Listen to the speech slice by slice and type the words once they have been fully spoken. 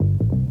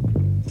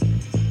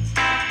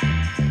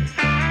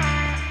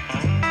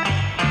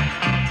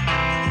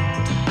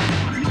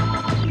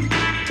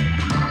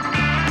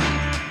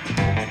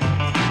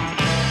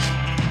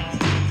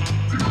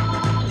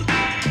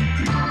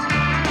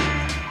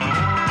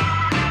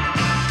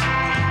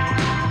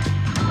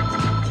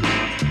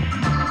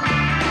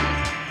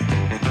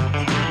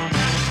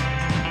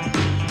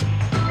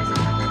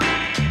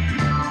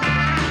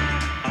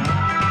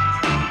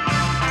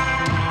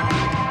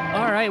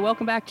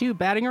welcome back to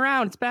Batting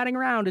Around. It's Batting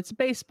Around. It's a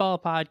baseball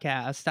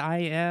podcast. I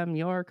am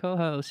your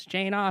co-host,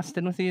 Jane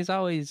Austen. With me as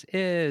always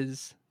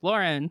is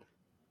Lauren.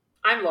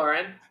 I'm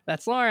Lauren.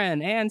 That's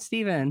Lauren and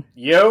Steven.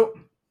 Yo.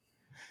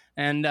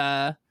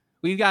 And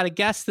we've got a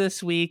guest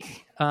this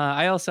week.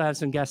 I also have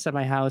some guests at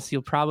my house.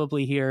 You'll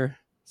probably hear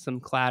some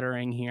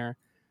clattering here.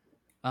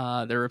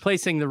 They're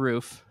replacing the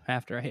roof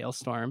after a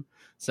hailstorm.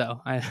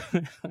 So I'm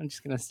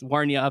just going to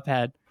warn you up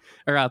ahead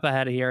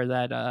of here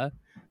that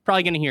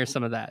probably going to hear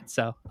some of that.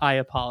 So I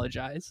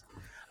apologize.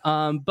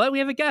 But we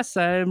have a guest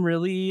that I'm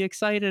really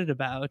excited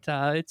about.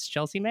 It's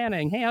Chelsea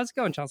Manning. Hey, how's it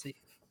going, Chelsea?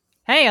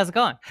 Hey, how's it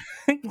going?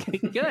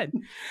 Good.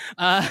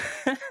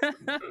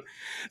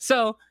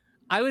 So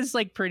I was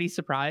like pretty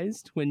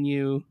surprised when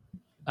you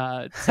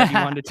said you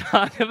wanted to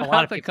talk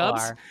about the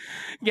Cubs. Are.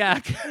 Yeah,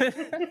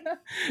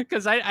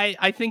 because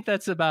I think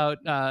that's about.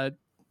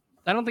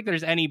 I don't think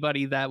there's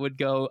anybody that would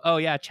go, oh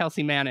yeah,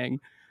 Chelsea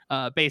Manning,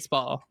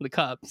 baseball, the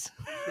Cubs.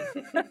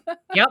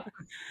 Yep.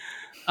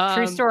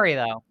 True story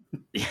though.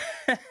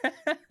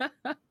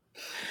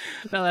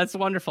 No, that's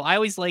wonderful. I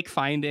always like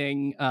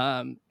finding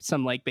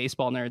some like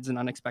baseball nerds in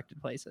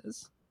unexpected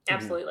places.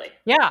 Absolutely.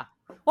 Yeah.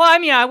 Well, I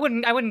mean, I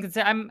wouldn't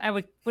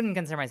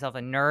consider myself a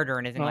nerd or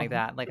anything like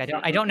that. Like, I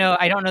don't know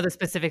the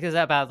specifics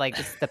about like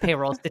the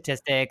payroll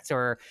statistics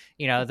or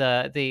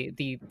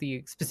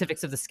the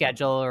specifics of the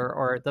schedule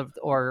or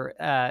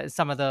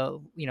some of the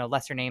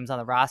lesser names on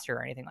the roster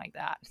or anything like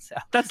that. So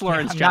that's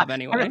Lauren's job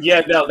anyway.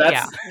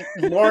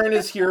 Lauren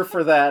is here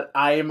for that.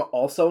 I am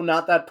also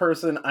not that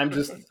person. I'm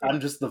just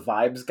the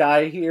vibes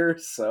guy here.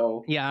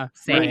 So yeah,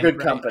 we're in good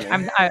company.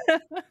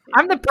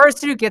 I'm the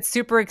person who gets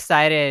super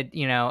excited,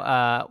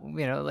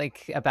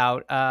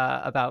 about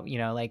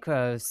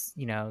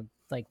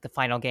like the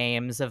final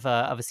games of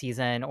a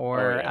season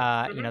or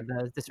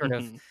the sort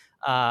of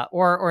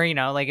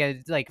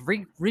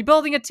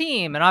rebuilding a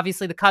team. And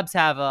obviously the Cubs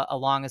have a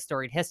long and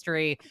storied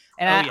history,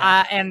 and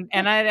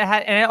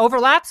it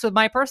overlaps with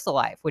my personal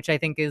life, which I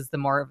think is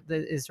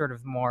sort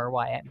of more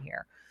why I'm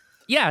here.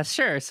 Yeah,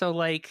 sure. So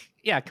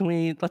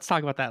let's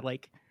talk about that.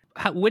 Like,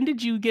 when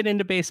did you get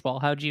into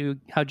baseball? How'd you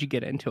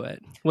get into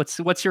it?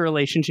 What's your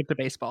relationship to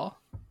baseball?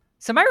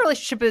 So my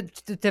relationship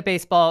to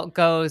baseball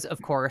goes,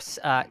 of course,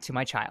 to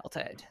my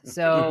childhood.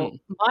 So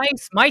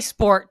my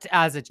sport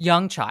as a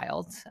young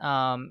child,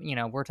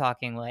 we're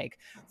talking like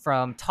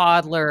from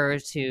toddler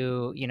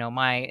to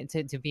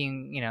to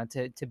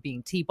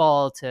being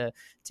t-ball to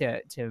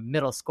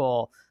middle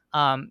school.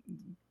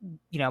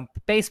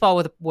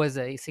 Baseball was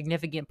a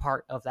significant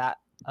part of that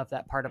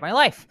part of my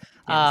life.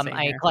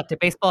 I collected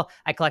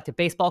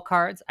baseball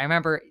cards. I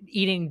remember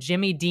eating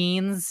Jimmy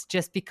Dean's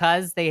just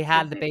because they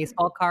had the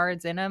baseball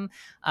cards in them.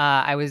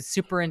 I was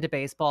super into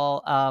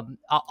baseball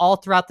all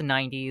throughout the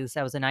 90s.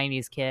 I was a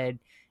 90s kid.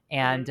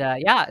 And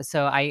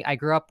so I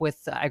grew up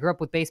with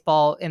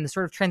baseball in the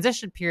sort of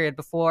transition period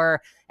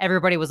before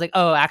everybody was like,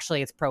 oh,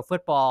 actually it's pro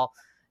football.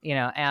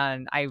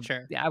 And I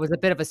was a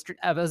bit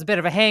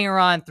of a hanger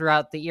on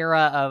throughout the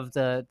era of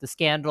the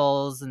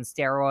scandals and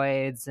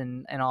steroids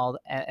and all,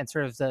 and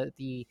sort of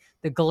the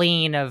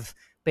glean of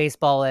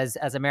baseball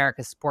as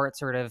America's sport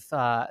sort of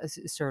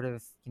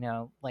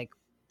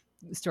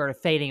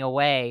fading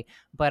away.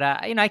 But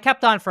I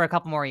kept on for a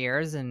couple more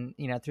years, and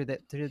through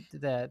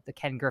the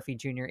Ken Griffey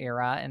Jr.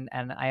 era, and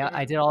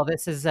I did all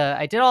this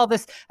I didn't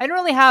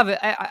really have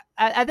at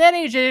that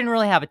age I didn't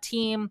really have a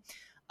team.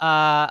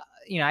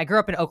 I grew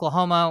up in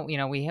Oklahoma.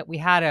 We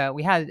had a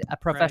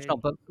professional,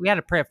 we had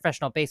a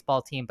professional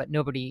baseball team, but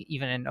nobody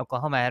even in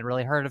Oklahoma had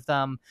really heard of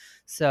them.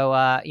 So,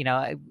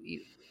 I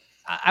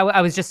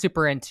was just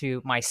super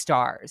into my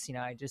stars.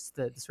 I just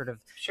the sort of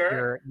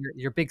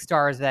your big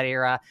stars of that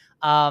era.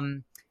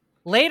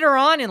 Later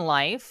on in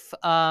life,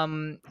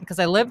 because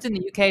I lived in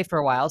the UK for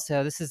a while,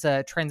 so this is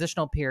a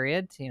transitional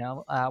period,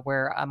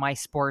 where my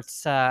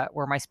sports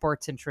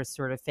interests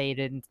sort of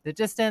faded into the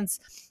distance.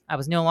 I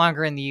was no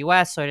longer in the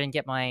US, so I didn't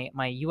get my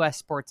US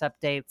sports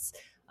updates.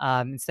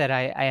 Instead,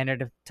 I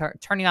ended up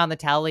turning on the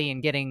telly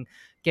and getting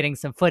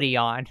some footy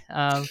on,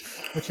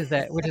 which is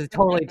a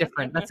totally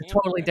different. That's a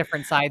totally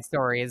different side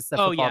story. Is the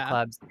football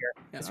clubs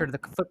here, sort of the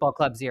football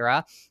clubs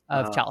era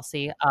of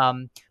Chelsea.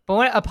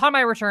 But upon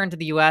my return to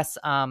the U.S.,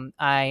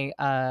 I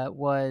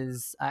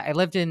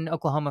lived in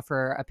Oklahoma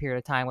for a period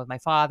of time with my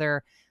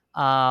father.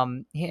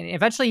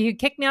 Eventually he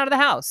kicked me out of the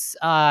house.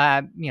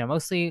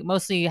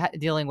 Mostly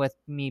dealing with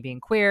me being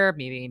queer,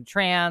 me being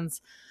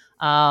trans,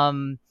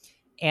 and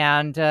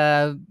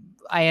I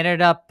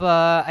ended up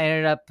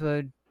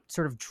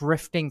sort of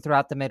drifting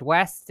throughout the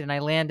Midwest, and I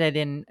landed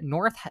in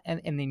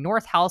the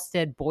North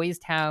Halstead, Boys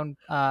Town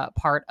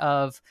part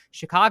of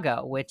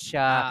Chicago, which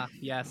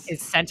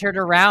is centered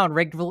around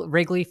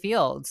Wrigley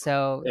Field.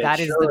 So that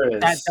is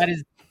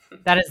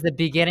the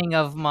beginning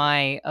of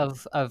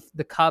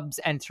the Cubs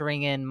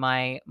entering in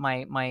my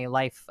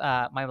life,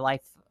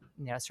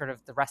 sort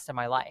of the rest of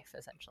my life,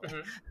 essentially.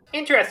 Mm-hmm.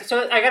 Interesting.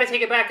 So I got to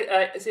take it back.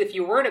 If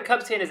you weren't a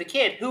Cubs fan as a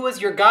kid, who was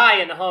your guy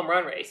in the home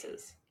run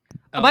races?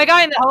 My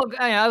guy in the whole,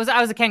 I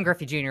was a Ken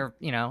Griffey Jr.,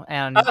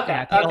 and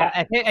Okay,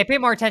 I paid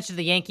more attention to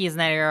the Yankees in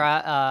that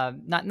era,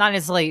 not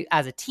necessarily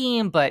as a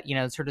team, but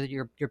sort of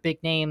your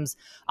big names.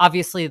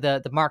 Obviously,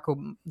 the Mark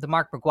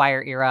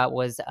McGwire era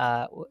was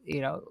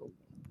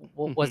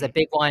was a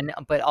big one,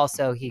 but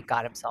also he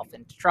got himself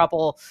into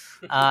trouble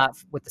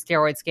with the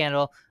steroid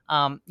scandal.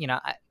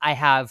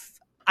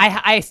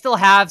 I still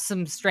have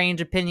some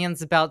strange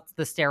opinions about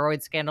the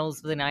steroid scandals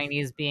of the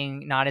 90s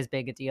being not as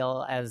big a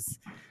deal as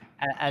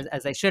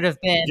they should have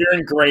been. You're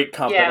in great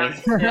company.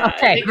 Yeah.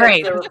 Okay,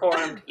 great. They're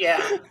reformed.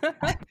 Yeah.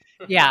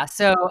 Yeah.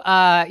 So,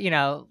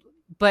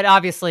 but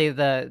obviously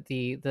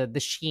the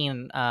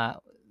sheen,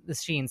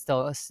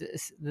 still,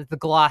 the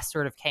gloss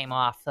sort of came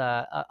off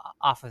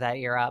of that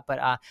era. But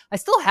I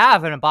still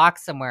have in a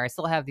box somewhere. I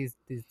still have these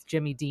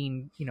Jimmy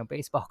Dean,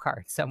 baseball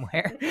cards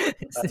somewhere.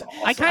 That's awesome.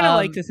 I kind of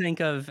like to think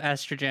of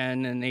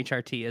estrogen and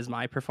HRT as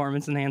my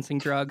performance enhancing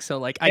drug. So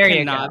like I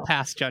cannot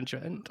pass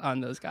judgment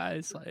on those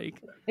guys.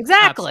 Like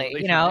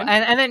exactly,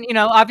 and then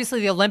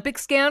obviously the Olympic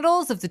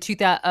scandals of the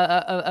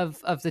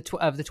of the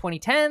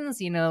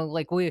 2010s.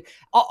 Like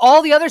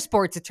all the other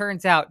sports. It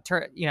turns out,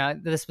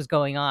 this was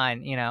going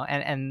on.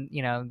 And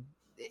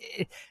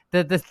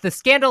the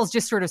scandals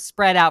just sort of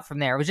spread out from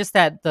there. It was just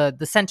that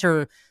the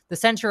center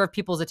of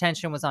people's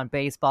attention was on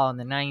baseball in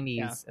the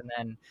 90s, and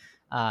then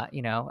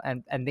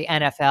and the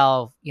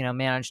NFL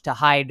managed to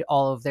hide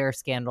all of their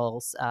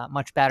scandals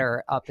much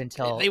better up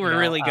until they were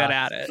really good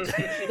at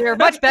it. They were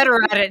much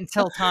better at it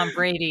until Tom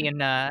Brady and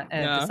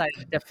decided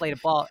to deflate a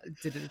ball,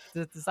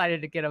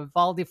 decided to get a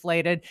ball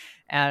deflated,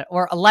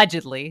 or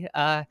allegedly,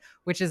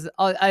 which is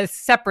a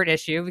separate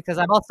issue because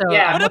I'm also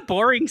what a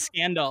boring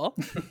scandal.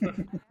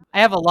 I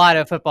have a lot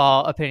of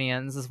football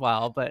opinions as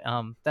well, but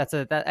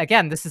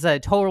again, this is a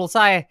total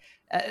sci.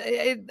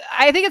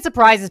 I think it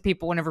surprises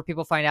people whenever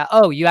people find out,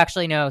 oh, you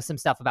actually know some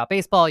stuff about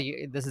baseball.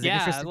 This is an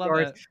interesting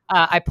story.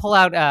 I pull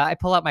out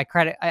my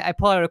credit. I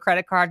pull out a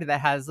credit card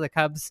that has the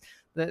Cubs,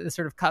 the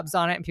sort of Cubs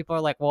on it, and people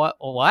are like, "What?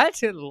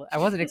 I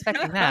wasn't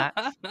expecting that."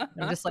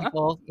 I'm just like,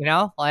 well,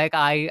 like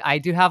I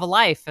do have a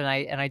life, and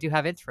I do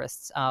have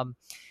interests,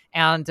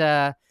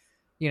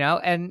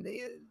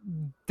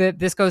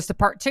 this goes to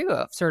part two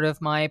of sort of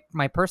my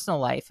personal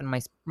life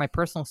and my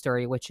personal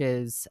story, which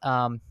is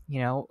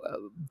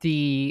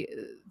the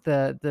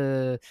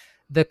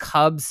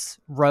Cubs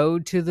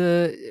road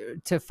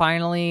to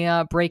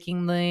finally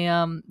breaking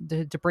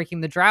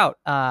the drought,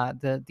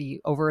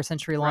 the over a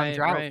century long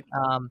drought. Right.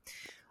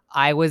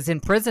 I was in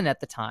prison at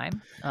the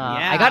time.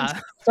 I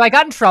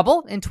got in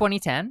trouble in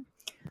 2010.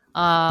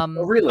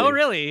 Oh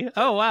really?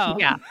 Oh wow.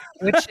 Yeah,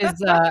 which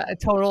is a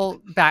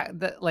total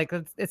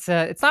it's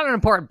not an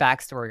important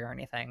backstory or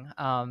anything.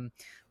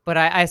 But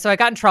I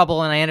got in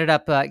trouble and I ended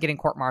up getting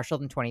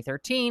court-martialed in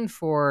 2013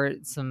 for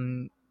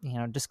some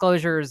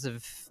disclosures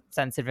of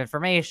sensitive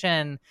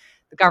information.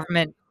 The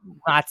government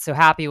not so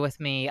happy with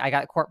me. I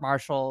got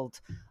court-martialed,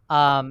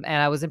 and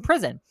I was in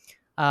prison.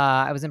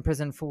 I was in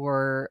prison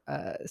for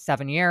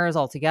 7 years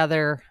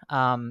altogether.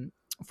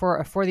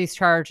 For these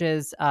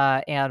charges,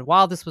 and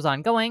while this was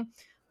ongoing,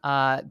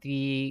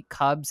 the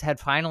Cubs had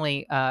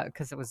finally,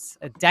 because it was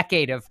a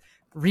decade of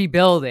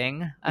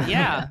rebuilding.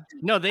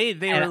 No, they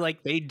were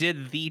like they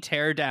did the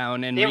tear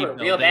down and they were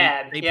real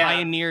bad. They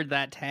pioneered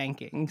that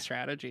tanking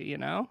strategy.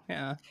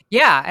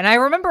 Yeah. And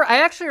I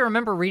actually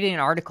remember reading an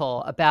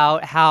article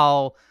about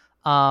how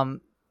the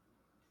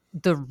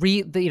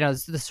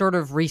sort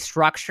of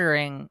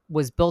restructuring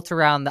was built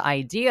around the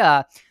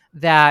idea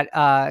that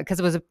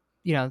because it was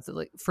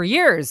for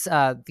years,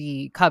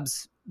 the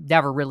Cubs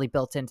never really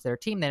built into their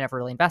team. They never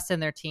really invested in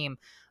their team.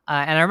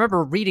 And I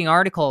remember reading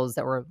articles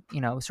that were,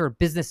 sort of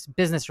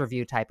business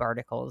review type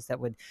articles that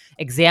would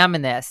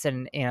examine this.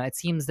 And, it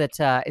seems that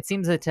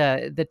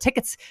the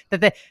tickets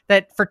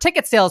that for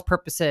ticket sales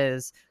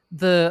purposes,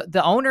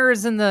 the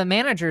owners and the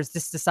managers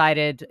just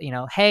decided,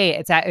 hey,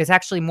 it's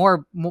actually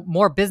more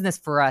business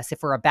for us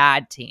if we're a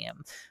bad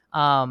team.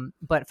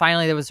 But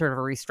finally there was sort of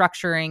a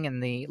restructuring in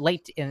the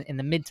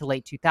mid to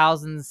late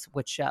 2000s,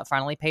 which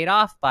finally paid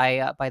off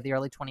by the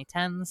early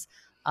 2010s.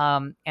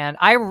 And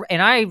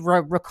I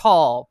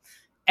recall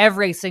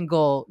every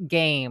single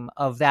game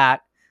of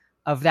that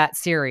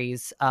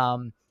series,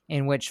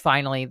 in which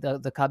finally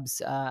the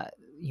Cubs,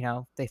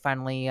 they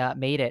finally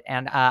made it.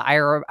 And I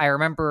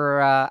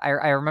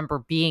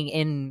remember being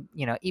in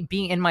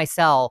my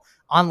cell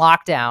on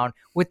lockdown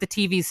with the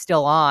TVs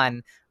still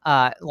on,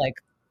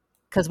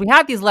 because we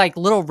had these like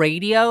little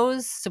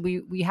radios. So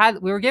we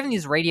were given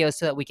these radios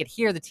so that we could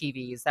hear the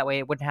TVs. That way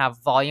it wouldn't have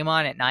volume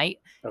on at night.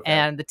 Okay.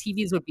 And the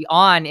TVs would be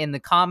on in the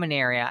common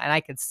area. And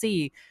I could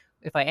see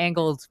if I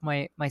angled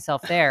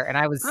myself there. And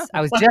I was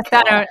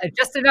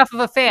just enough of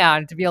a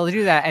fan to be able to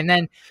do that. And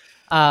then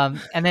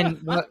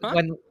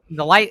when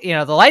the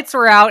lights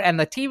were out and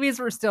the TVs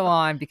were still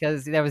on,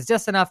 because there was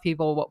just enough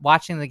people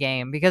watching the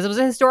game, because it was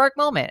a historic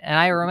moment. And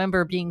I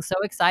remember being so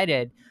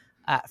excited,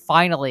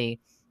 finally,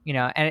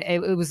 and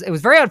it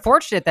was very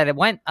unfortunate that it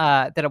went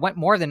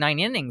more than 9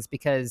 innings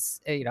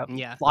because it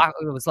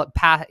was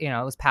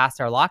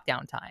past our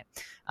lockdown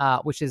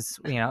time, which is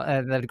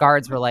the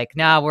guards were like,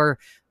 no,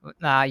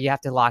 you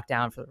have to lock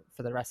down for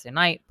the rest of the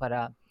night. But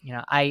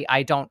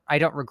I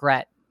don't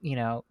regret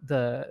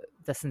the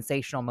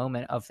sensational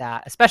moment of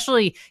that,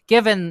 especially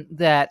given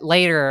that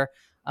later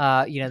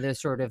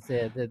there's sort of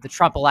the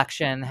Trump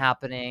election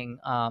happening.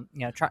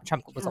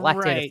 Trump was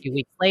elected a few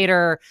weeks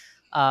later.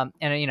 And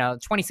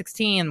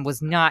 2016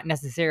 was not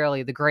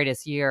necessarily the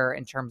greatest year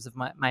in terms of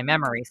my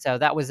memory. So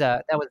that was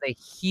a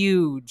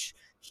huge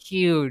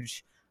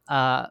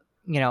sort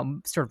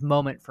of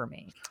moment for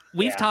me.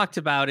 We've talked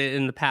about it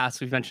in the past.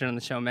 We've mentioned on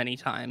the show many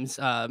times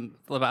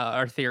about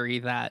our theory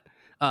that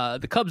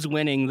the Cubs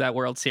winning that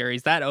World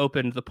Series, that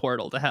opened the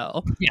portal to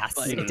hell. Yes,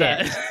 it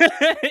did.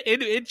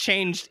 It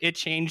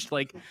changed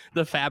like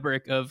the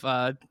fabric of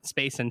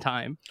space and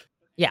time.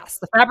 Yes,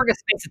 the fabric of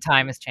space and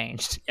time has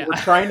changed. Yeah.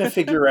 We're trying to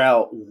figure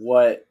out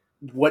what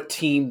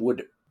team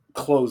would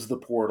close the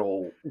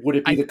portal. Would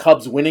it be the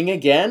Cubs winning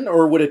again,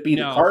 or would it be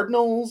the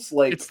Cardinals?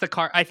 Like, it's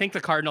I think the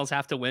Cardinals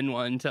have to win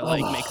one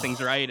to make things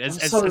right. As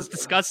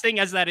disgusting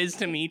as that is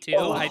to me too,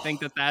 I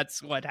think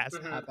that's what has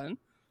to happen.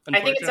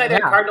 I think it's either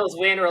the Cardinals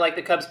win or like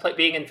the Cubs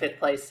being in 5th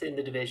place in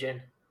the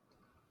division.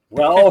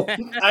 Well,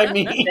 I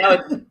mean,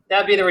 that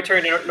would be the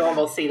return to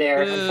normalcy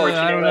there. Unfortunately,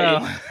 I don't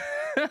know.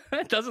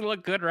 It doesn't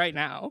look good right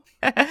now.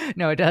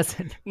 No, it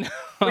doesn't.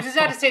 Which is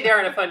not to say they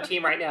aren't a fun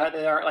team right now.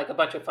 There are like a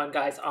bunch of fun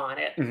guys on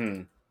it.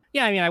 Mm-hmm.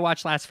 Yeah, I mean, I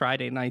watched last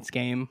Friday night's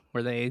game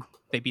where they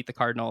beat the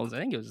Cardinals. I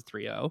think it was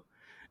 3-0.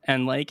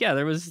 And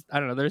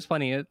there's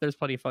plenty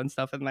of fun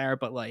stuff in there,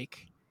 but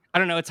like, I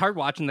don't know, it's hard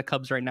watching the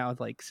Cubs right now with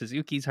like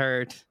Suzuki's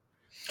hurt.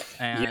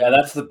 And,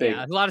 that's the big.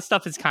 A lot of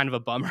stuff is kind of a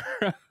bummer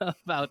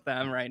about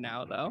them right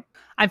now, though.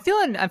 I'm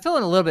feeling a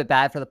little bit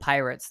bad for the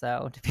Pirates,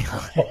 though. To be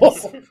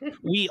honest,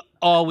 we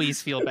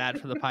always feel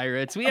bad for the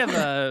Pirates. We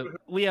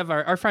have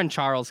our friend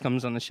Charles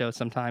comes on the show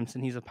sometimes,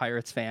 and he's a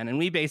Pirates fan, and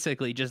we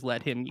basically just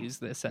let him use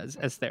this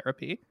as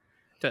therapy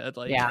to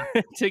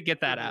to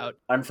get that out.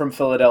 I'm from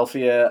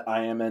Philadelphia.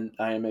 I am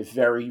a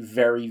very,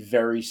 very,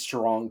 very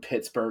strong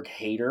Pittsburgh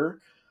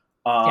hater.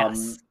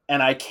 And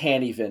I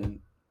can't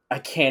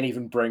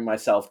even bring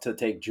myself to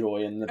take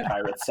joy in the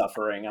Pirates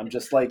suffering. I'm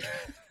just like,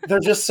 they're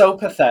just so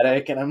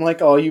pathetic. And I'm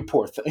like, oh, you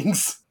poor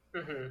things.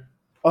 Mm-hmm.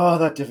 Oh,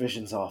 that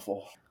division's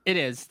awful. It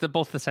is.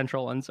 Both the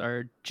central ones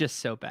are just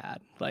so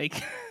bad.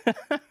 Like,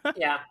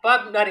 yeah,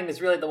 Bob Nutting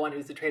is really the one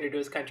who's a traitor to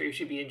his country who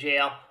should be in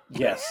jail.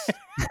 Yes.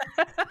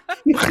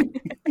 Let's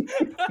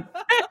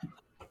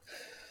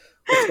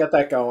get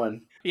that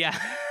going. Yeah.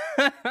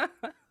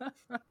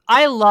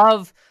 I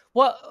love...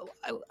 Well,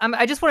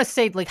 I just want to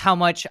say like how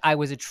much I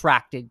was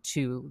attracted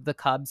to the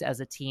Cubs as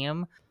a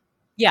team.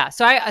 Yeah,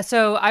 so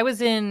I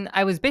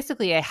was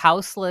basically a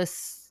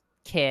houseless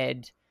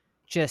kid,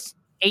 just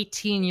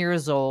 18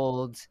 years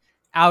old,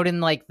 out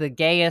in like the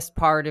gayest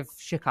part of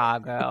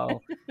Chicago,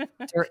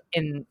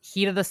 in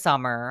heat of the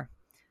summer,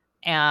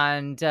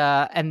 and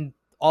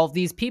all of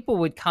these people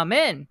would come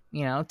in,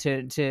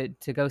 to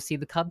go see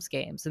the Cubs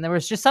games, and there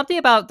was just something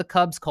about the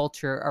Cubs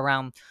culture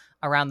around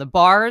the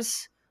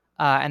bars.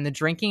 And the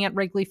drinking at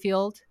Wrigley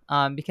Field,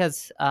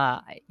 because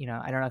I don't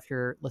know if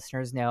your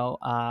listeners know,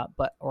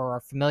 or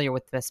are familiar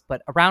with this,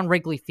 but around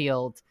Wrigley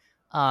Field,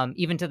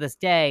 even to this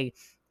day,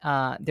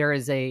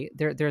 there's a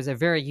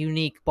very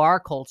unique bar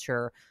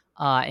culture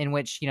in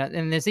which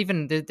and there's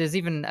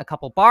even a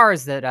couple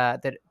bars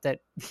that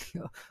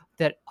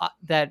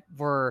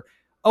were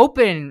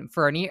open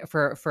for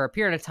a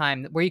period of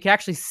time where you could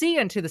actually see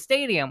into the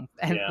stadium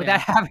and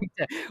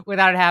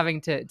without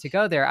having to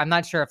go there. I'm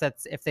not sure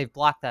if they've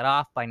blocked that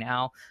off by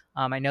now.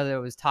 I know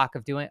there was talk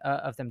of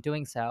them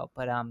doing so,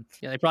 but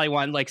they probably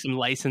want like some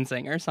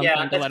licensing or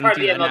something to let them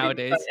do that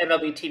nowadays.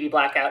 MLB TV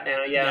blackout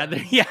now,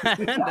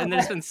 And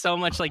there's been so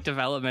much like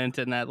development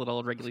in that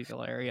little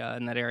Wrigleyville area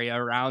and that area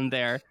around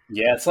there.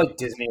 Yeah, it's like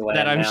Disneyland.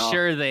 That I'm now.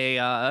 sure they,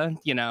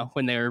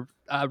 when they were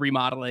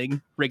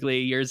remodeling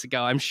Wrigley years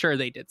ago, I'm sure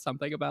they did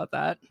something about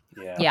that.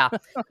 Yeah.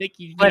 Like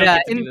you don't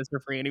get to do this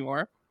for free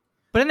anymore.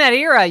 But in that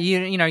era, you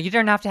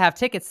didn't have to have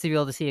tickets to be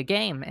able to see a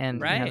game, and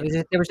right.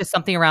 There was just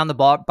something around the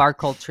bar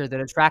culture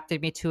that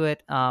attracted me to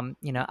it.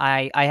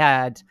 I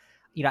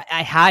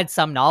had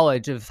some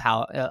knowledge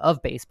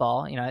of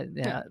baseball.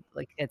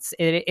 Like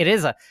it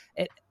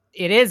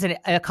is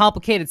a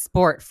complicated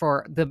sport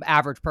for the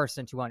average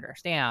person to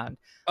understand.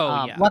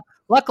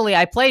 Luckily,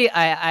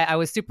 I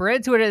was super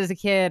into it as a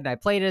kid, and I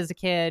played it as a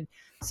kid.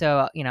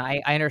 So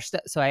I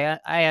understand. So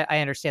I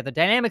understand the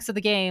dynamics of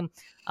the game,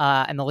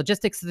 and the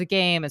logistics of the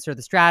game, and sort of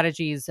the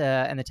strategies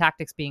and the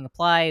tactics being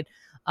applied.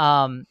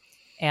 So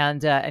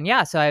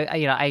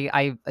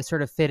I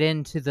sort of fit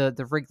into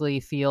the Wrigley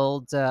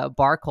Field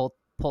bar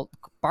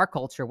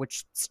culture,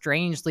 which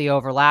strangely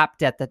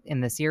overlapped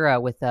in this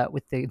era with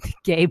the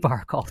gay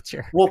bar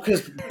culture. Well,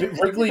 because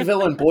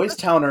Wrigleyville and Boys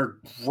Town are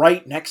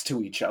right next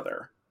to each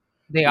other.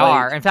 They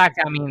are. In fact,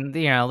 I mean,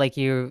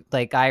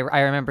 I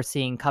remember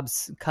seeing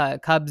Cubs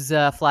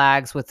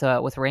flags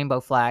with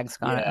rainbow flags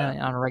on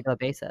a regular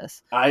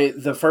basis.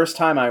 The first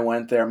time I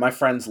went there, my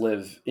friends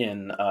live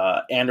in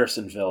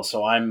Andersonville,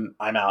 so I'm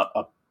out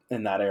up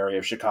in that area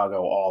of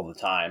Chicago all the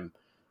time.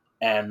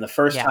 And the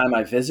first time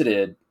I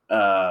visited,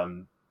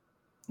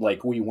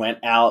 we went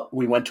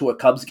to a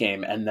Cubs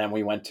game, and then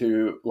we went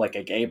to like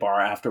a gay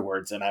bar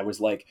afterwards, and I was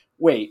like,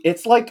 wait,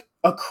 it's like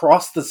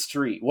across the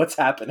street. What's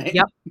happening?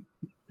 Yep.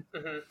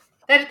 Mm-hmm.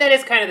 That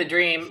is kind of the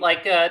dream.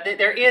 Like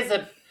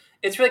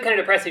it's really kind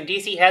of depressing.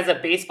 DC has a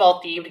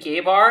baseball themed gay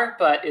bar,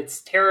 but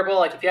it's terrible.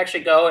 Like if you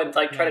actually go and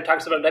like try to talk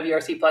to someone about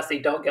WRC Plus, they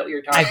don't get what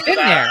you're talking about. I've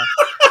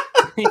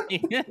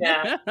been there.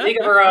 Yeah,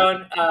 League of Our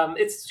Own.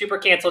 It's super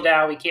canceled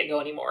now. We can't go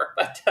anymore.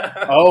 But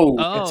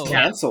it's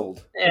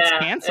canceled. Yeah, it's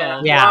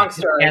canceled. Yeah, long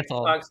story.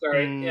 Canceled. Long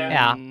story.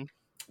 Yeah.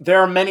 There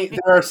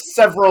are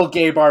several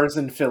gay bars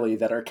in Philly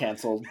that are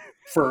canceled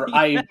for,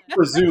 I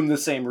presume, the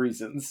same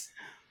reasons.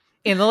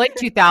 In the late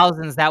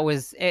 2000s, that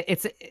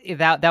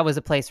was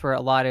a place where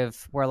a lot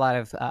of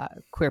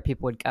queer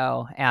people would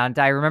go, and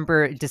I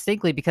remember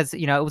distinctly because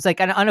it was like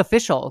an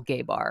unofficial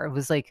gay bar. It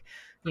was like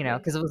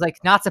because it was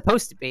like not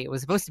supposed to be. It was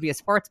supposed to be a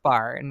sports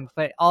bar,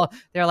 but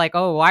they're like,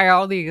 oh, why are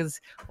all these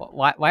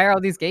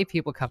gay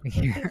people coming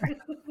here?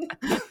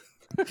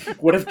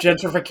 What if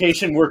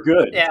gentrification were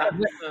good? Yeah,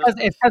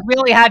 it's because we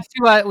only had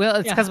we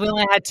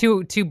only had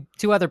two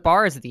other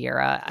bars of the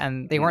era,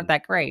 and they weren't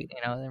that great.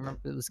 I remember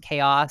it was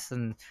Chaos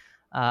and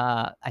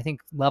I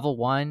think Level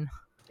 1.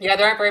 Yeah,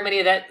 there aren't very many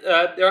of that.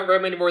 There aren't very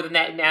many more than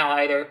that now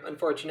either.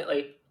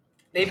 Unfortunately,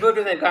 they've moved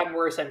and they've gotten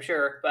worse, I'm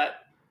sure. But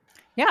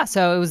yeah,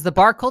 so it was the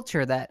bar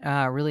culture that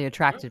really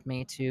attracted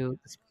me to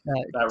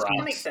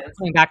that makes sense.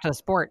 Coming back to the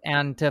sport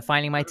and to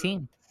finding my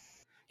team.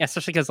 Yeah,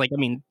 especially because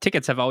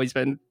tickets have always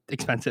been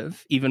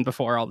expensive, even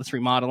before all this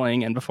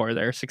remodeling and before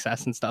their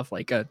success and stuff.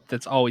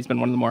 That's always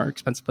been one of the more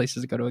expensive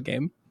places to go to a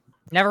game.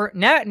 Never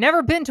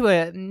been to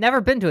a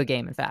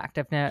game. In fact,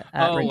 I've never.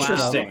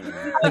 Interesting.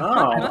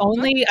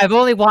 I've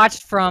only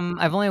watched from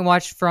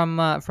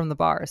the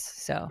bars.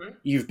 So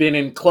you've been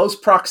in close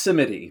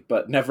proximity,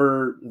 but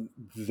never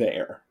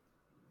there.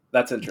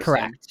 That's interesting.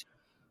 Correct.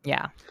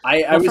 Yeah.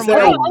 I was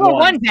there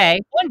one day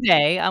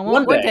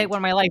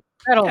when my life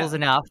settles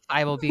enough,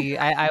 I will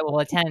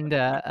attend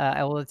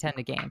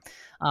a game.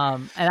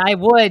 And I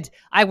would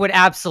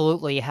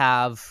absolutely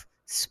have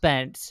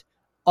spent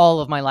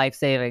all of my life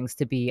savings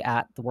to be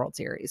at the World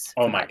Series.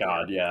 Oh my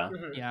God. Yeah.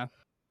 Mm-hmm. Yeah.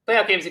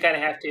 Playoff games, you kind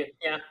of have to.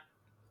 Yeah.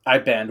 I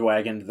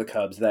bandwagoned the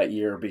Cubs that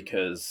year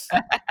because,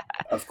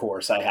 of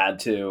course, I had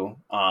to.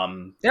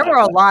 There were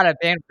a lot of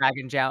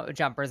bandwagon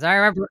jumpers. I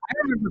remember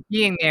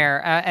being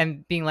there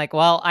and being like,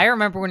 "Well, I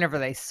remember whenever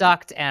they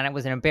sucked and it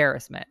was an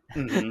embarrassment."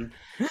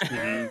 Mm-hmm.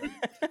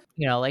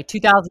 Mm-hmm. Like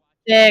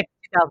 2006,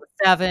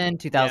 2007,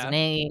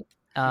 2008.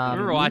 I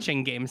remember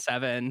watching Game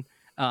 7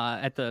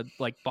 at the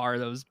bar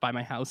that was by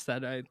my house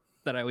that I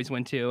always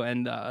went to,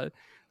 and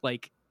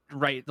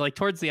right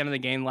towards the end of the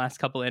game, last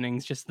couple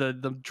innings, just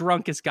the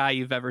drunkest guy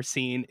you've ever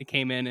seen, it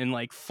came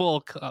in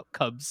full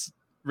Cubs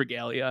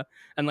regalia,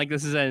 and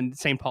this is in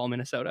St. Paul,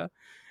 Minnesota,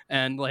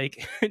 and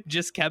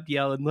just kept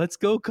yelling, "Let's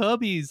go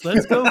Cubbies,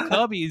 let's go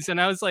Cubbies!" And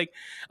I was like,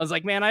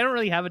 man, I don't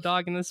really have a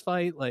dog in this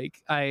fight.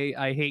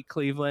 I hate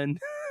Cleveland,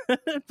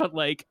 but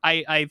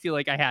I feel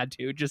like I had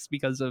to, just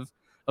because of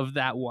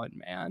that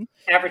one man.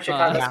 Average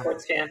Chicago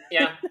sports fan.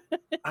 Yeah.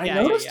 I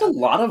noticed a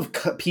lot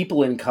of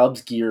people in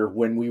Cubs gear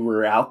when we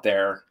were out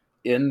there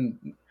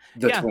in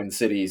the Twin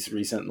Cities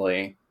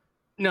recently.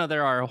 No,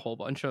 there are a whole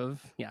bunch of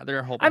of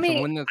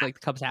them. When the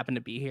Cubs happen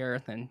to be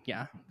here, then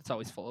it's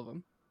always full of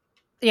them.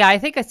 Yeah, I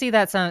think I see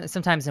that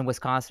sometimes in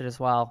Wisconsin as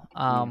well.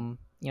 I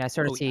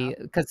sort of see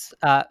because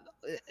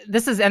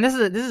this is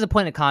a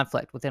point of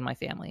conflict within my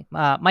family.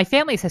 My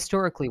family is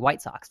historically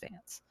White Sox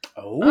fans.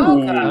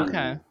 Oh,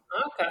 okay.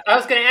 I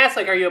was going to ask,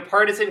 are you a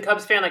partisan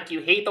Cubs fan? Do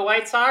you hate the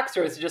White Sox,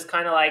 or is it just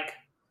kind of like?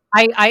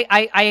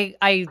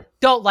 I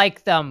don't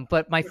like them,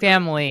 but my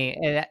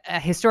family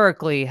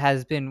historically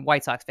has been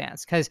White Sox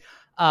fans because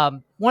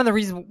one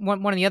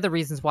of the other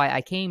reasons why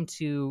I came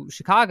to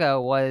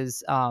Chicago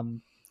was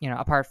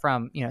apart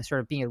from sort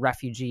of being a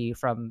refugee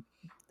from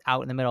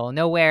out in the middle of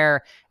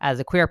nowhere as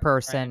a queer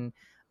person.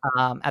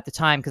 Right. At the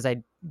time, because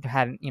I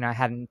hadn't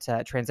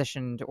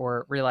transitioned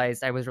or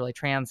realized I was really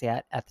trans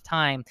yet at the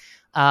time.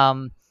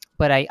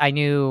 But I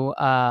knew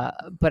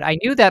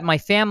that my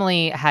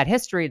family had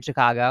history in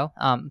Chicago,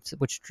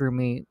 which drew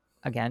me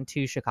again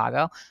to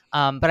Chicago.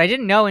 But I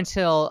didn't know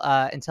until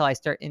I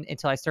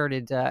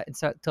started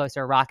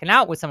rocking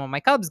out with some of my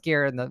Cubs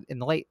gear in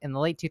the late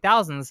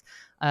 2000s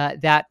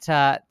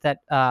that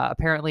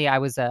apparently I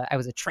was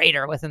a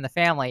traitor within the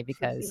family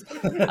because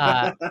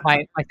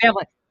my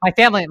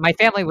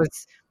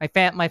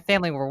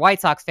family were White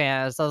Sox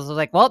fans. So I was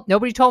like, well,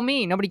 nobody told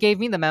me, nobody gave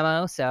me the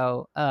memo,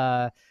 so.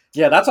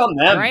 Yeah, that's on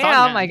them. I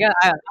am. I'm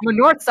a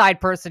North Side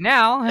person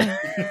now.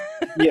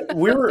 Yeah,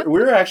 we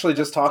were actually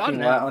just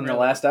talking on the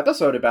last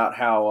episode about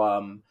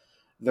how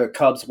the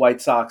Cubs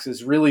White Sox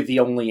is really the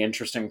only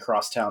interesting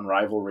crosstown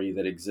rivalry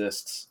that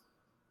exists.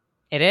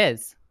 It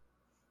is.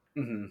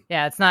 Mm-hmm.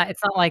 Yeah, it's not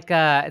like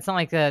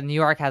New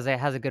York has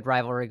a good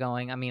rivalry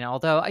going. I mean,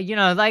 although you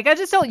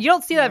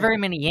don't see that very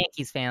many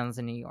Yankees fans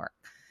in New York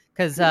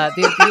because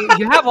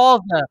you have all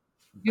of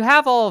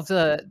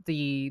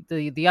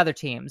the other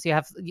teams. You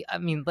have, I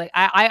mean, like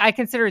I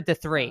consider it the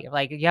three.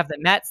 Like you have the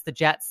Mets, the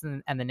Jets,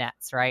 and the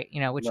Nets, right?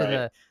 Which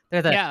are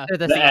they're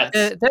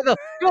the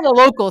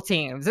local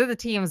teams. They're the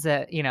teams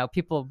that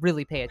people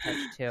really pay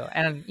attention to,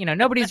 and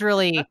nobody's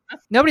really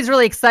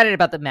excited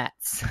about the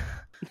Mets.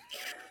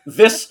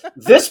 This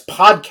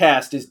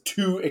podcast is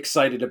too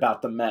excited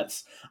about the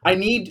Mets. I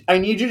need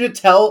you to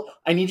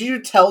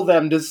tell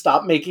them to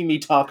stop making me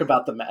talk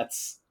about the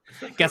Mets.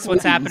 Guess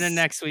what's happening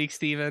next week,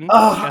 Steven?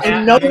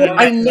 I know.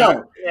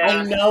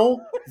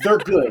 They're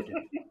good.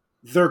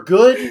 They're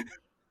good.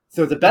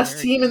 They're the best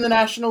team in the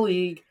National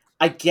League.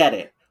 I get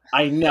it.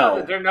 I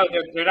know. They're not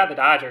the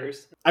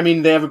Dodgers. I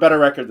mean, they have a better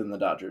record than the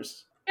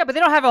Dodgers. Yeah, but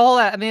they don't have a whole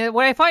lot. I mean,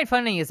 what I find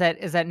funny is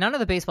that none of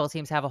the baseball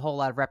teams have a whole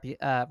lot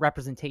of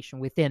representation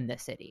within the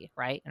city,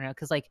 right?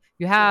 Because like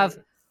you have,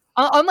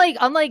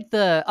 unlike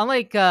the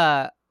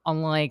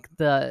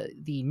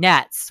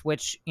Nets,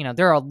 which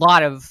there are a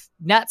lot of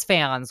Nets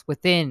fans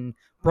within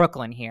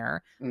Brooklyn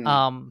here,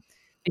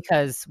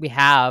 because we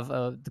have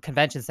the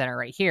convention center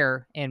right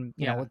here in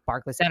with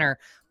Barclays Center.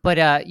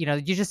 But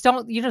you just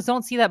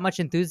don't see that much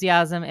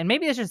enthusiasm, and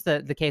maybe it's just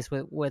the case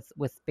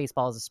with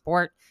baseball as a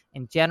sport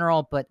in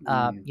general. But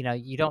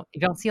you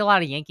don't see a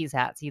lot of Yankees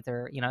hats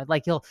either.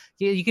 Like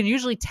you can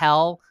usually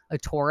tell a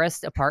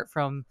tourist apart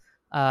from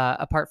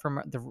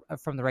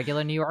the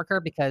regular New Yorker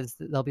because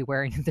they'll be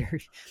wearing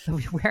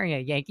a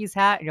Yankees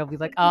hat, and you'll be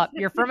like, "Oh,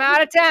 you're from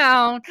out of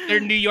town." Their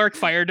New York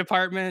Fire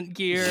Department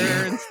gear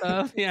and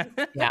stuff. Yeah.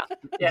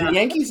 The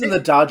Yankees and the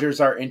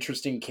Dodgers are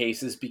interesting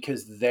cases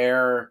because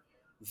their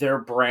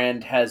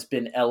brand has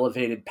been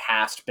elevated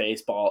past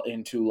baseball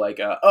into like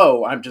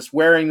I'm just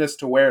wearing this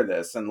to wear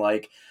this, and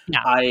like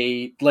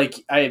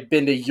I've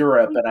been to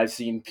Europe and I've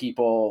seen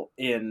people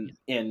in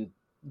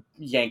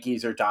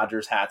Yankees or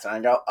Dodgers hats, and I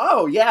go,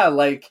 oh yeah,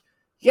 like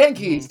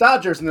Yankees,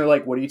 Dodgers, and they're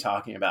like, what are you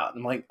talking about?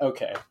 I'm like,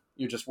 okay,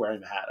 you're just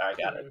wearing the hat. I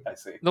got it. I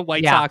see. The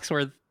White Sox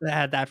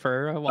had that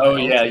for a while. Oh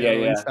yeah.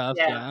 And stuff.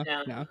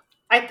 Yeah.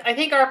 I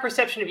think our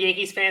perception of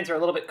Yankees fans are a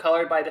little bit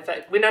colored by the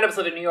fact none of us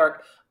live in New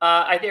York.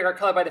 I think are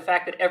colored by the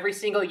fact that every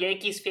single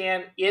Yankees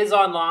fan is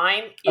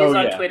online,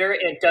 on Twitter,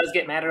 and does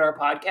get mad at our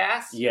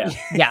podcast. Yeah.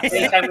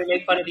 Anytime we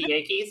make fun of the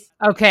Yankees.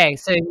 Okay,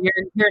 so you're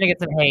gonna get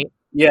some hate.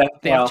 Yeah,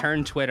 they have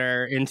turned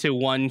Twitter into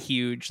one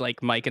huge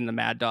like Mike and the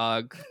Mad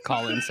Dog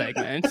call-in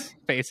segment.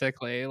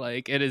 Basically,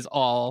 like it is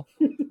all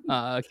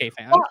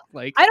K-fan. Well,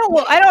 like I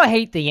don't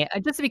hate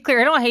just to be clear,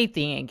 I don't hate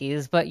the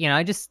Yankees, but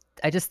I just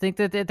think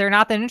that they're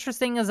not that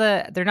interesting as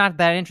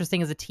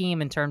a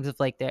team in terms of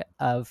like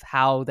of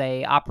how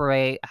they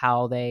operate,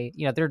 how they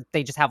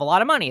they just have a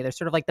lot of money. They're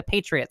sort of like the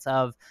Patriots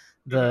of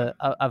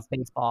of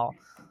baseball.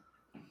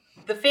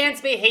 The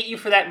fans may hate you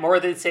for that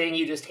more than saying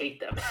you just hate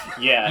them.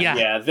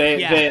 Yeah.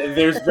 They're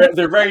very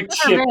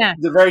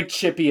they're very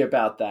chippy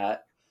about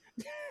that.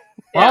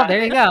 Well,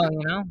 there you go.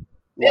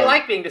 They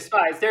like being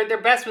despised.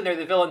 They're best when they're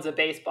the villains of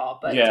baseball.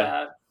 But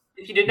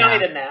if you deny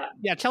them that,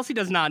 Chelsea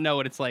does not know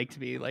what it's like to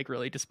be like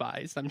really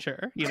despised. I'm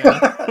sure.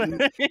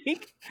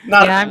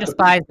 I'm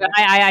despised, but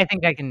I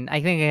think I can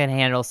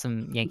handle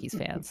some Yankees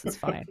fans. It's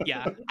fine.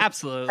 Yeah,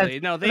 absolutely.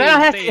 No, they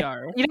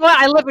are. You know what?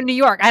 I live in New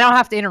York. I don't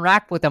have to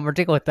interact with them or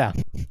deal with them.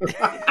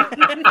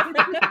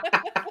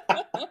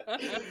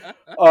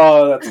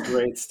 Oh, that's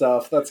great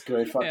stuff. That's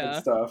great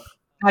fucking stuff.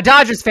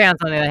 Dodgers fans,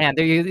 on the other hand,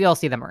 you'll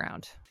see them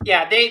around.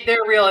 Yeah, they're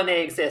real and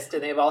they exist,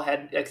 and they've all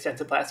had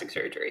extensive plastic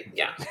surgery.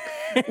 Yeah.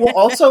 Well,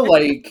 also,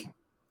 like,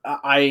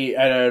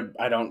 I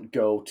don't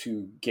go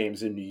to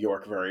games in New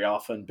York very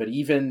often, but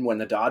even when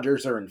the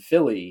Dodgers are in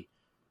Philly,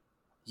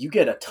 you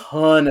get a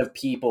ton of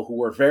people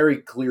who are very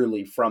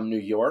clearly from New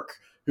York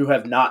who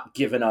have not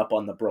given up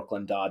on the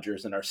Brooklyn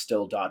Dodgers and are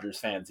still Dodgers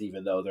fans,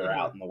 even though they're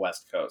out in the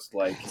West Coast.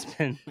 Like,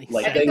 I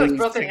think those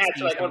Brooklyn hats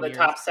are like one of the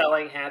top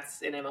selling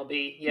hats in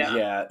MLB.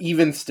 Yeah,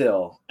 even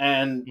still,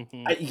 and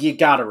you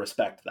gotta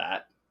respect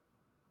that.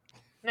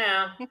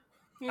 No,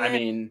 I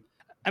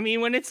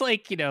mean, when it's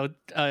like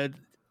a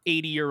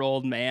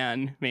 80-year-old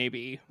man,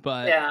 maybe,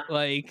 but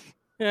like,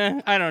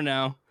 I don't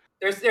know.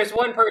 There's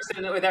one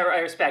person that I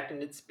respect,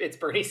 and it's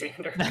Bernie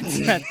Sanders.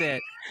 That's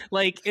it.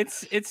 Like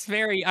it's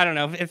very, I don't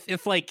know,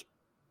 if like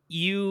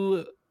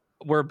you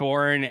were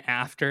born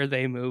after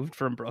they moved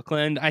from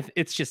Brooklyn,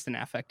 it's just an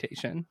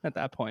affectation at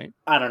that point.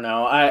 I don't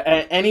know.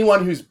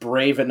 Anyone who's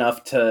brave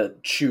enough to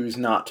choose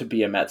not to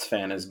be a Mets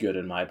fan is good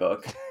in my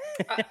book.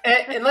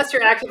 Unless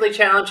you're actively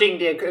challenging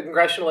the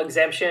congressional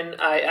exemption,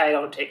 I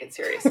don't take it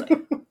seriously.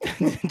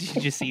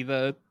 Did you see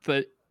the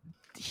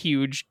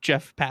huge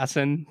Jeff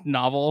Passan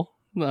novel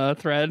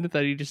thread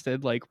that he just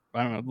did, like,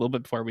 I don't know, a little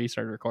bit before we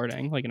started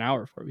recording, like an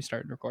hour before we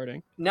started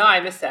recording? No,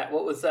 I missed that.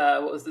 What was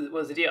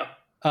the deal?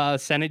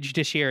 Senate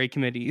Judiciary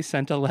Committee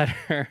sent a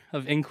letter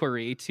of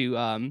inquiry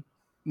to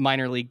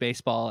minor league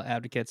baseball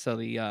advocates, so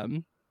the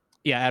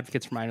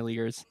advocates for minor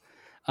leaguers,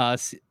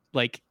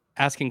 like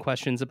asking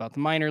questions about the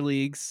minor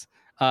leagues,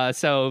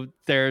 So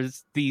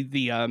there's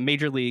the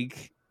Major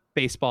League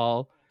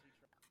Baseball.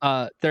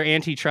 Their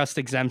antitrust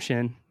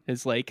exemption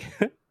is like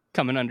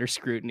coming under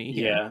scrutiny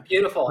here. Yeah.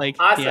 Beautiful. Like,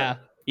 Awesome.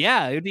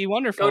 yeah, it'd be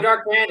wonderful. Go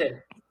Dark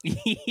Brandon.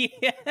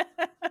 Yeah.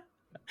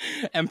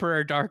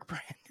 Emperor Dark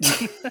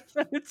Brandon.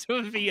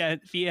 So if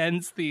he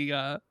ends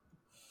the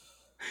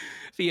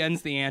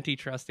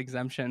antitrust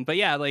exemption. But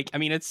yeah, like I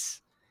mean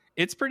it's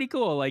pretty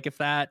cool. Like if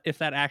that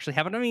actually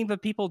happened. I mean,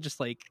 but people just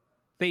like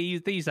they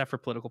use that for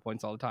political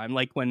points all the time.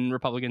 Like when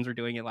Republicans were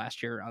doing it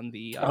last year on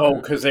the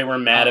because they were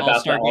mad about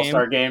All-Star the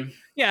All-Star game.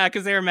 Yeah,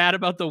 because they were mad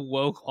about the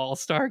woke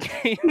All-Star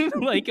game.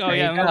 Like, oh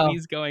yeah,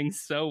 MLB's going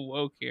so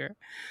woke here.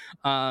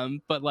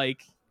 But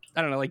like,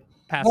 I don't know, like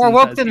more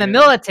woke than the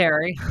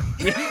military.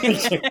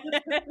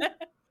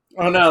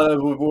 Oh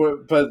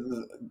no, but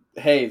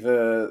hey,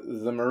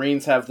 the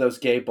Marines have those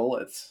gay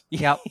bullets.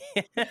 Yep.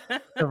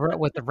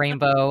 With the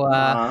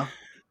rainbow.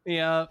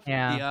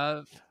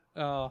 Yeah.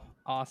 Oh,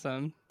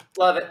 awesome.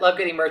 Love it. Love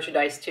getting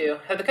merchandise too.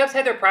 Have the Cubs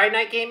had their Pride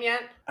Night game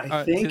yet?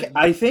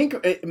 I think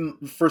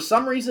for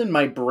some reason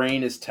my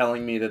brain is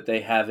telling me that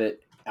they have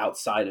it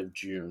outside of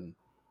June.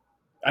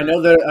 I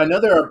know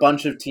there are a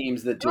bunch of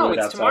teams that do it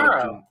outside tomorrow.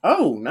 of June.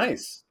 Oh,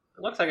 nice.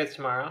 It looks like it's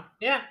tomorrow.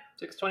 Yeah,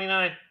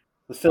 6/29.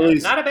 The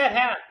Phillies, not a bad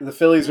hat. The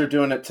Phillies are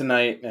doing it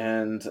tonight,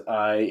 and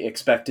I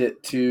expect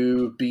it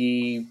to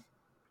be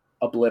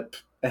a blip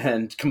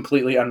and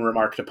completely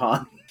unremarked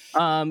upon.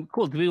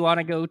 Cool. Do we want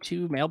to go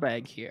to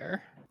mailbag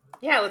here?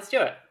 Yeah, let's do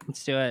it.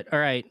 Let's do it. All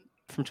right.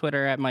 From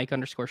Twitter at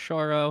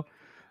Mike_Shoro.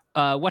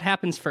 What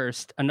happens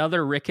first?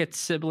 Another Ricketts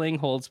sibling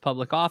holds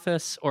public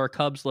office, or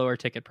Cubs lower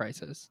ticket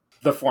prices?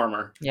 The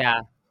former.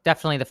 Yeah,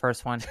 definitely the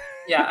first one.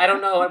 Yeah, I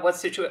don't know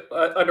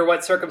under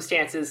what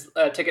circumstances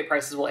ticket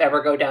prices will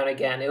ever go down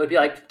again. It would be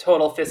like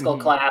total fiscal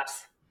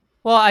collapse.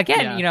 Well,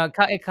 again,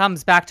 it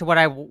comes back to what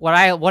I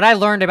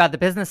learned about the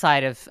business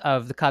side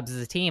of the Cubs as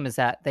a team is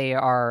that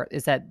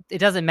it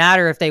doesn't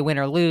matter if they win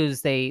or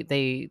lose.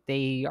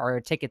 They are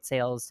a ticket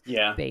sales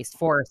based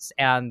force,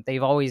 and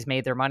they've always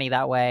made their money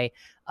that way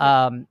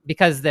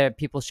because the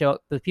people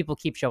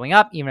keep showing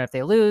up even if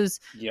they lose.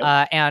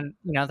 Yep. And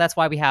that's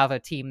why we have a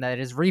team that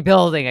is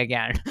rebuilding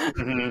again.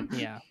 Mm-hmm.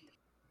 Yeah.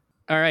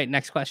 All right,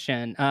 next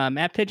question.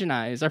 At Pigeon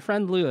Eyes, our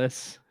friend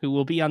Lewis, who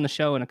will be on the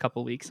show in a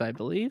couple weeks, I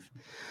believe.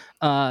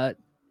 All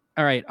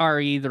right,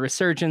 Ari, the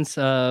resurgence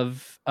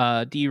of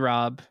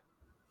D-Rob.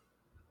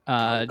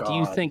 Do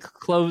you think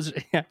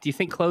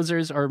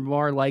closers are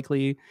more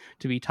likely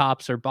to be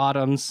tops or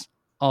bottoms?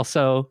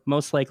 Also,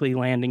 most likely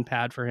landing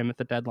pad for him at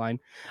the deadline.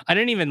 I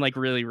didn't even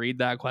really read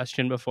that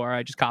question before.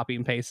 I just copy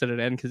and pasted it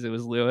in because it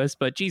was Lewis.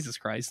 But Jesus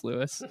Christ,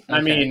 Lewis. Okay.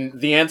 I mean,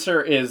 the answer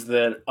is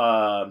that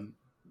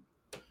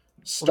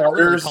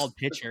starters called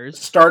pitchers.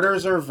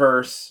 Starters are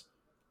verse.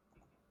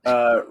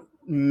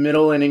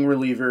 Middle inning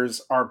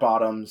relievers are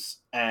bottoms,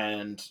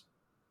 and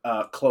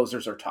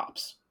closers are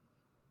tops.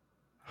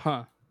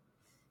 Huh.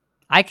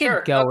 I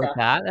could go with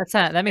that.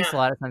 That makes a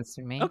lot of sense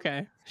to me.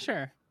 Okay,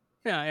 sure.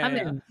 Yeah.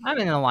 I'm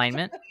in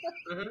alignment.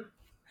 Mm-hmm.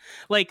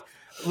 Like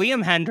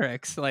Liam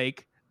Hendricks,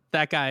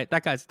 that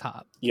guy's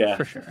top. Yeah,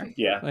 for sure.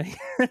 Yeah,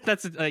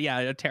 that's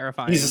a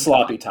terrifying. He's a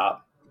sloppy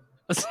top.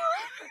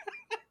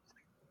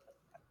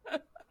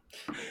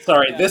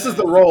 Sorry, this is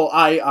the role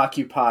I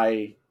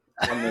occupy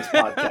on this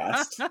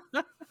podcast.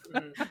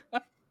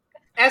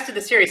 As to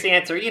the serious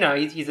answer,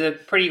 he's a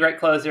pretty great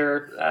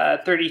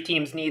closer. 30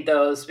 teams need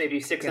those. Maybe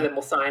 6 of them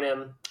will sign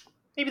him.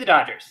 Maybe the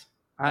Dodgers.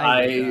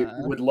 I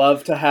would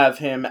love to have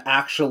him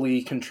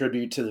actually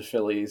contribute to the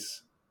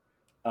Phillies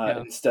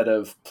instead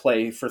of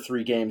play for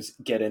 3 games,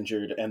 get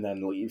injured, and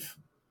then leave.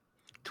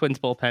 Twins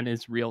bullpen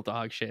is real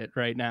dog shit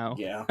right now.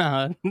 Yeah.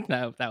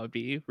 That would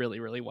be really,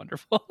 really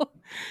wonderful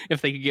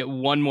if they could get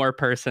one more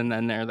person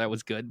in there that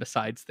was good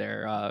besides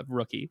their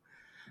rookie.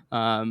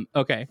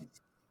 Okay.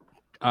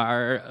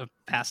 Our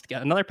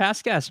another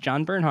past guest,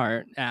 John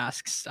Bernhardt,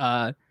 asks,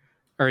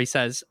 or he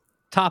says,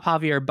 top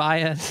Javier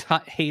Baez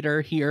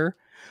hater here.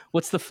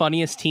 What's the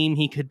funniest team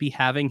he could be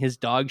having his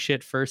dog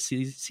shit first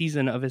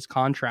season of his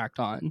contract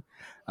on?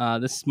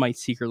 This might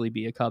secretly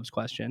be a Cubs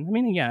question. I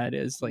mean, yeah, it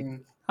is.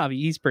 Javi,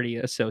 he's pretty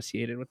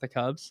associated with the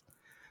Cubs.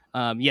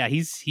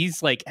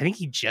 He's I think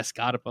he just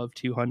got above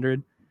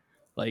 200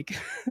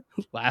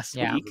 last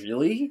week.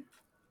 Really?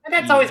 And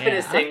that's always been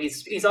his thing.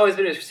 He's always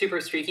been a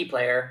super streaky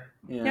player.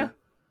 Yeah.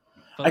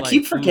 I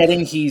keep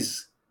forgetting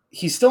he's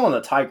still on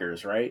the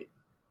Tigers, right?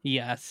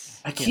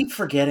 Yes. I keep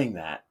forgetting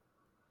that.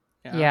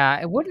 Yeah,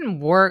 it wouldn't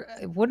work.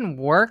 It wouldn't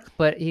work,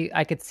 but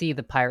I could see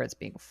the Pirates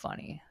being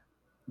funny.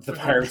 The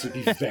Pirates would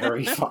be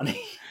very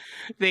funny.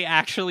 They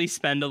actually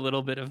spend a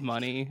little bit of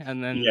money,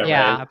 and then what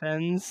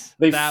happens?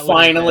 They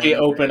finally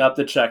open up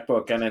the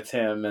checkbook, and it's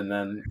him, and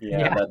then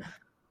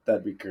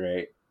that'd be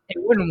great. It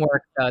wouldn't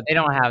work though. They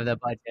don't have the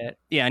budget.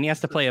 Yeah, and he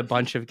has to play a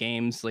bunch of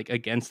games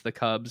against the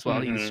Cubs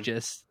while he's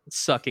just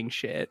sucking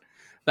shit.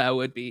 That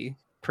would be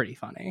pretty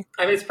funny.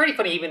 I mean, it's pretty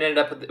funny. He even ended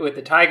up with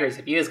the Tigers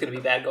if he is going to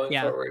be bad going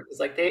forward.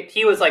 It's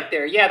he was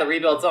the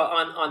rebuild's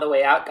on the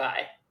way out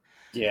guy.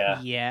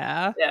 Yeah.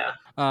 Yeah.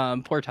 Yeah.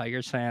 Poor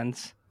Tigers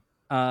fans.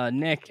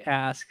 Nick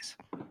asks,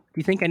 do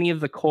you think any of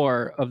the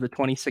core of the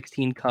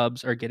 2016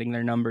 Cubs are getting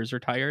their numbers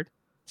retired?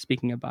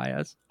 Speaking of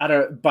Baez.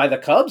 By the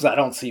Cubs, I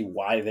don't see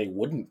why they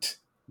wouldn't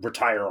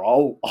retire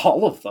all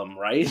of them,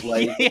 right?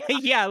 Like,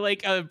 yeah,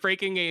 like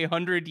breaking a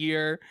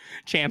 100-year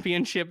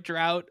championship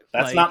drought.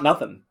 That's like, not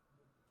nothing.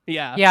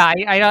 Yeah.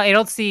 I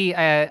don't see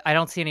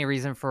any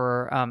reason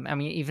for I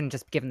mean, even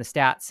just given the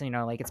stats,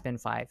 like it's been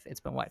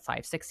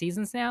 5-6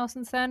 seasons now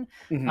since then.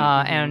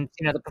 And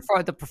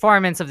the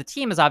performance of the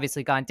team has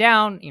obviously gone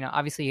down.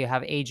 Obviously you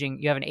have an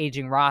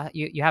aging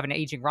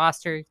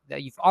roster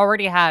that you've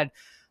already had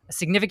a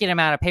significant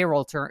amount of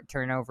payroll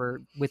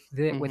turnover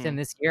within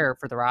this year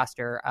for the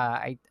roster.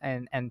 Like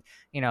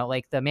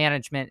the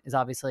management is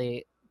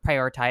obviously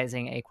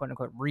prioritizing a quote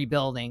unquote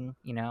rebuilding,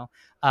 and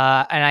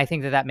I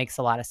think that makes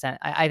a lot of sense.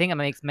 I think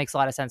it makes a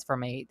lot of sense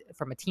from a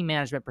team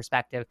management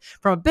perspective.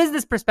 From a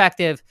business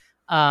perspective,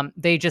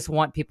 they just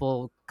want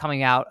people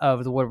coming out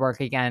of the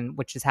woodwork again,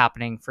 which is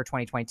happening for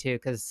 2022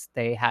 because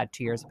they had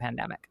 2 years of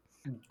pandemic.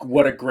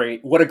 What a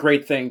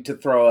great thing to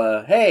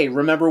throw hey,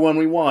 remember when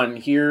we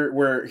won?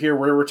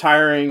 We're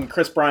retiring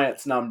Chris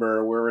Bryant's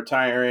number. We're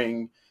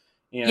retiring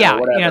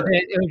whatever.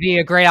 It would be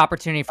a great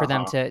opportunity for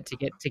them to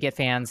get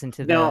fans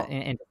into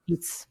into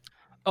seats.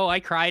 Oh, I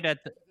cried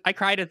at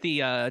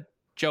the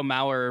Joe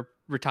Mauer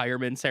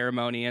retirement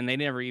ceremony, and they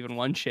never even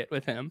won shit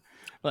with him.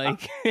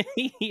 Like,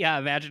 yeah,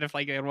 imagine if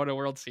they had won a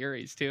World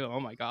Series too. Oh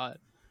my God.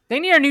 They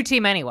need a new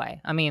team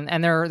anyway. I mean,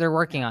 and they're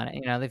working on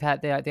it.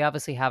 They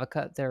obviously have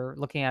they're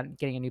looking at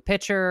getting a new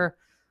pitcher.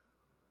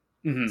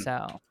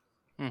 So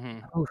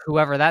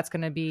whoever that's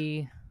going to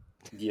be.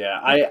 Yeah,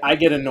 I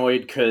get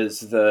annoyed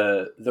because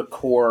the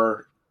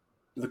core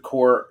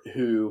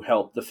who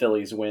helped the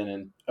Phillies win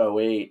in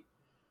 2008,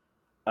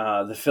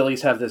 the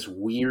Phillies have this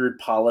weird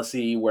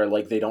policy where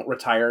like they don't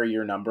retire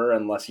your number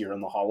unless you're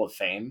in the Hall of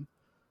Fame.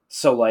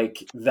 So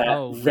like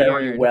that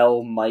very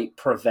well might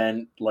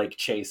prevent like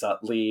Chase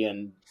Utley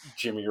and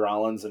Jimmy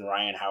Rollins and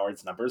Ryan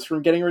Howard's numbers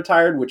from getting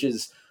retired, which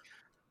is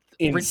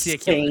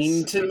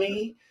insane to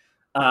me.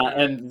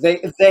 And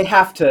they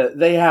have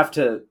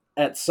to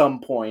at some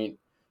point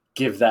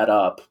give that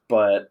up.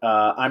 But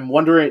I'm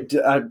wondering,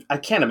 I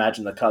can't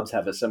imagine the Cubs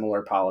have a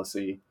similar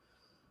policy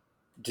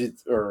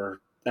or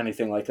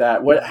anything like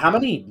that. How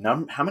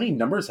many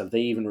numbers have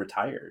they even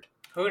retired?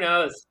 Who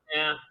knows?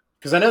 Yeah.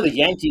 Because I know the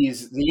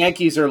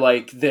Yankees are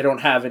like, they don't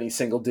have any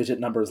single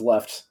digit numbers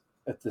left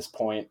at this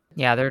point.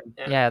 Yeah,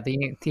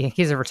 the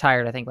Yankees are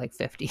retired, I think, like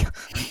 50.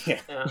 Yeah.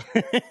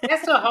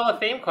 That's a Hall of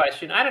Fame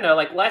question. I don't know.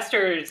 Like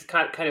Lester is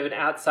kind of an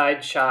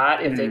outside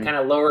shot if they kind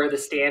of lower the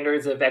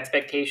standards of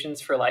expectations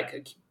for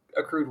like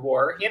accrued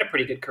WAR. He had a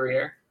pretty good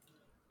career.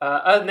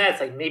 Other than that, it's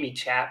like maybe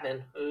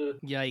Chapman. Ugh.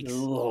 Yikes!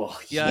 Ugh.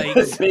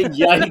 Yikes! Big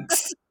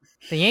yikes!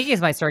 The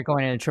Yankees might start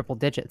going into triple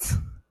digits.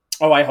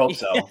 Oh, I hope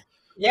so.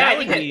 Yeah, that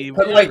would be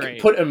put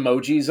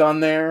emojis on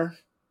there.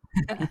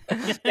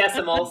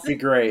 Decimals. Be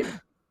great.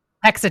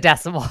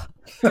 Hexadecimal.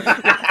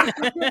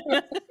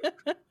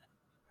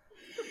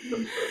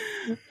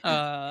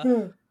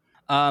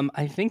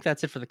 I think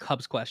that's it for the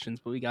Cubs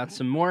questions, but we got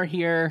some more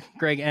here.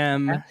 Greg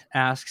M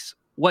asks,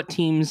 what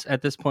teams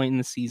at this point in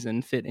the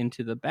season fit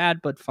into the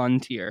bad but fun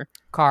tier?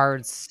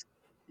 Cards.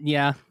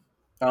 Yeah.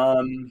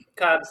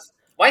 Cubs.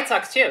 White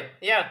Sox too.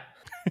 Yeah.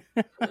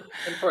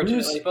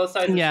 Unfortunately, both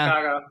sides of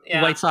Chicago.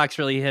 Yeah. White Sox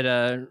really hit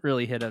a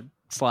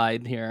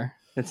slide here.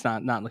 It's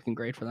not looking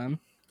great for them.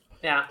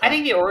 Yeah, I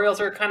think the Orioles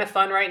are kind of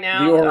fun right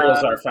now. The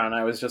Orioles are fun.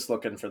 I was just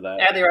looking for that.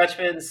 Yeah, the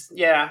Rutschmans.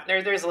 Yeah,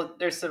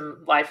 there's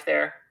some life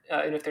there,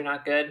 even if they're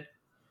not good.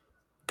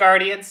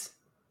 Guardians,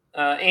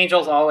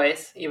 Angels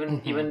always,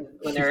 even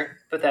when they're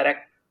pathetic.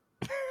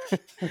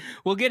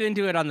 We'll get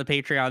into it on the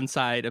Patreon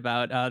side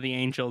about the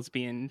Angels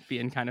being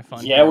kind of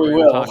fun. Yeah, we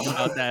will. Talk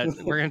about that.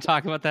 We're going to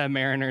talk about that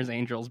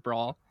Mariners-Angels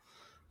brawl.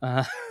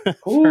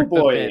 Oh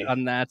boy,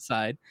 on that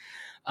side.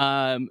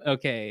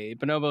 Okay,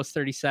 Bonobos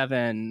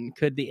 37.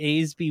 Could the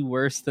A's be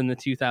worse than the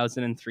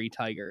 2003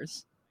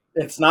 Tigers?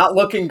 It's not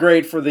looking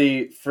great for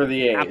the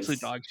A's.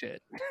 Absolute dog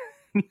shit.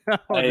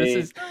 This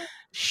is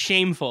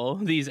shameful.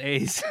 These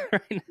A's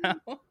right now.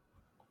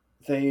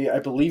 I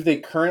believe they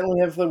currently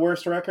have the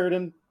worst record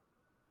in.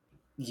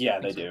 Yeah,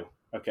 they do.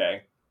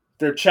 Okay.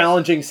 They're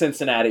challenging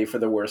Cincinnati for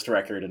the worst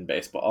record in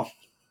baseball.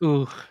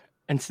 Ooh,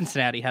 and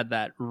Cincinnati had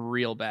that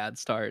real bad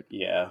start.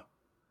 Yeah.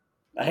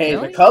 Hey,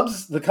 really?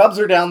 The Cubs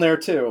are down there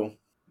too.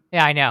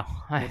 Yeah, I know.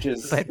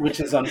 Which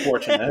is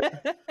unfortunate.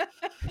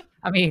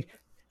 I mean,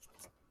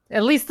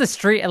 at least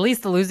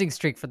the losing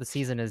streak for the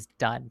season is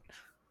done.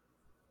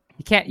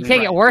 You can't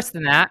get worse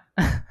than that.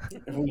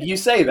 You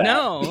say that.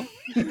 No.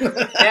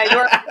 Yeah,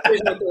 you're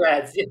with the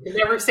Reds. You can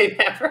never say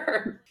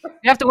never.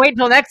 You have to wait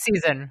until next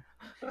season.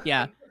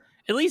 Yeah.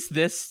 At least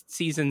this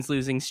season's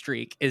losing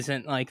streak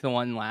isn't like the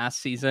one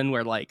last season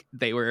where like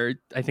they were,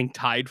 I think,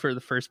 tied for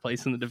the first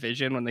place in the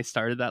division when they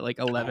started that like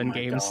 11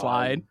 game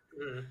slide.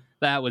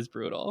 That was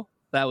brutal.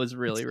 That was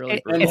really brutal.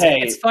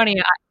 It's funny.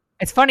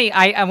 It's funny.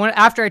 I went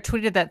after I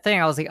tweeted that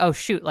thing. I was like, oh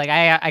shoot! Like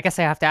I guess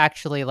I have to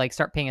actually like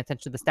start paying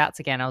attention to the stats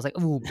again. I was like,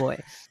 oh boy.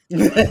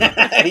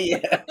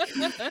 Yeah.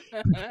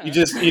 You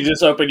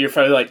just open your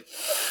phone like.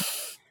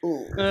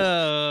 Ooh.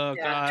 Oh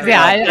god.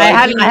 Yeah,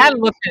 I hadn't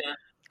looked.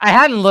 I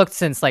hadn't looked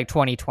since like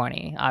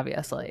 2020.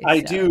 Obviously,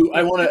 I do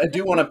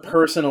want to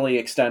personally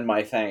extend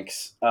my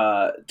thanks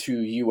to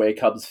you, a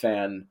Cubs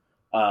fan,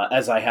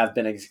 as I have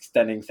been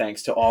extending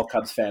thanks to all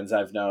Cubs fans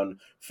I've known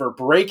for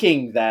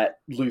breaking that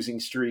losing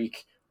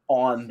streak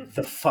on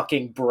the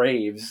fucking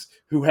Braves,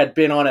 who had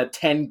been on a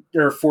 10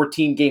 or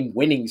 14 game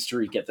winning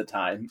streak at the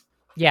time.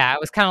 Yeah, it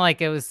was kind of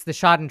like it was the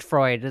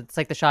Schadenfreude. It's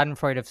like the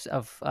Schadenfreude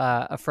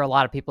of for a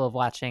lot of people of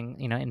watching,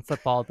 in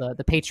football.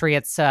 The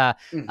Patriots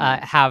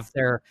have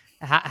their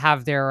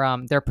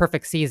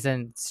perfect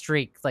season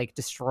streak like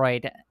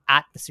destroyed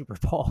at the Super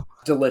Bowl.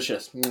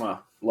 Delicious. Mwah.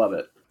 Love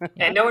it.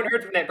 And no one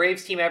heard from that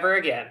Braves team ever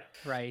again.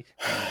 Right.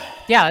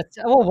 Yeah.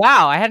 Oh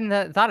wow, I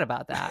hadn't thought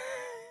about that.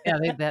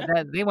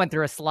 Yeah, they went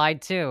through a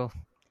slide too.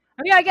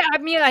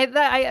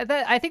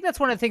 I think that's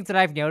one of the things that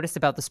I've noticed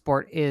about the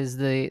sport is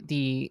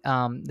the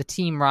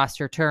team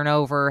roster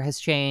turnover has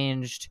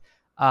changed.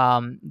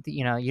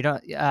 You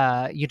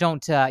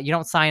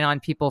don't sign on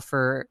people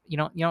for you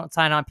don't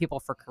sign on people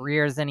for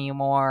careers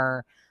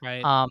anymore.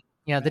 Right.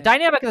 The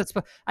dynamic of the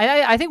sport.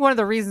 I think one of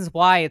the reasons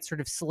why it sort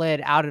of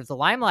slid out of the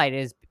limelight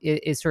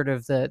is sort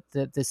of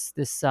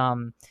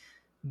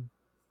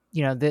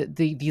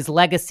these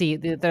legacy.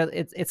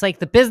 It's like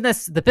the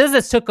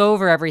business took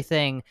over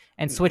everything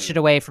and switched it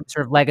away from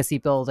sort of legacy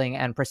building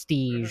and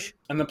prestige.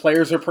 And the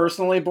players are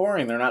personally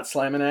boring. They're not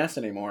slamming ass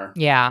anymore.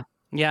 Yeah.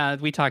 Yeah,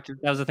 that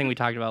was the thing we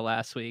talked about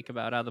last week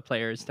about how the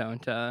players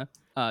don't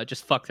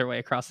just fuck their way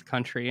across the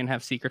country and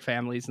have secret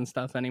families and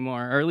stuff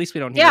anymore, or at least we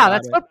don't hear about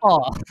that's it.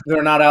 Football.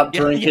 They're not out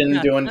drinking,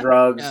 doing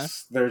drugs. Yeah.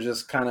 They're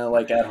just kind of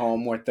like at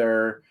home with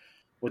their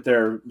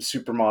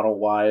supermodel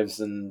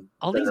wives and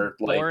all these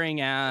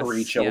boring ass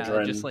 3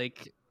 children. just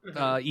like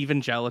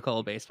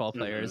evangelical baseball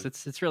players.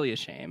 It's really a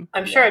shame.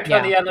 I'm sure I've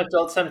told the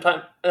anecdote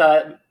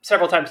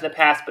several times in the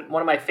past, but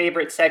one of my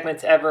favorite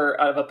segments ever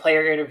of a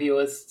player interview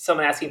was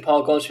someone asking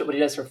Paul Goldschmidt what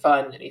he does for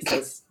fun, and he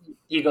says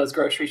he goes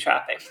grocery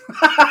shopping.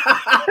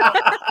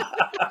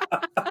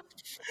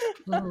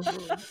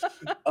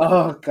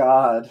 Oh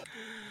God.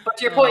 But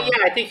to your point,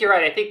 I think you're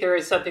right. I think there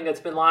is something that's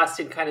been lost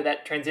in kind of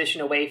that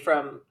transition away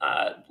from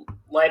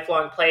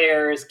lifelong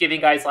players,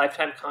 giving guys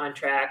lifetime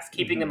contracts,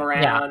 keeping them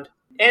around.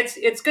 And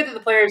it's good that the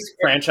players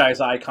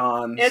franchise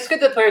icons. It's good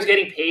that the players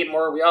getting paid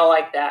more. We all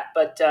like that,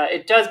 but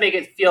it does make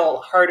it feel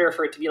harder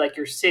for it to be like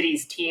your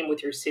city's team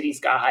with your city's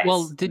guys.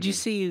 Well, did you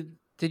see?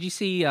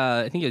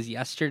 I think it was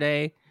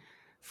yesterday.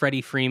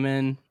 Freddie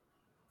Freeman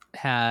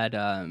had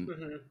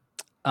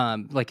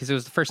because it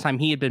was the first time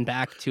he had been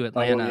back to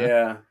Atlanta. Oh,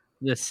 yeah.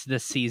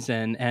 This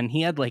season, and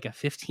he had like a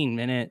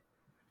 15-minute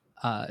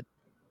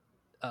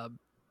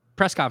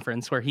press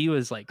conference where he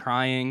was like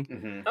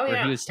crying,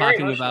 where he was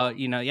talking about,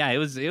 it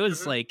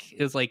was like,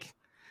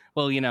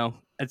 well,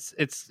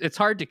 it's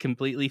hard to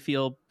completely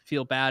feel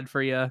bad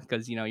for you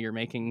because you're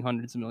making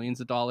hundreds of millions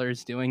of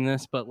dollars doing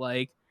this, but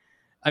like,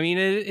 I mean,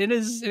 it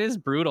is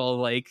brutal.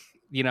 Like,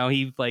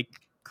 he like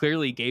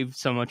clearly gave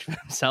so much of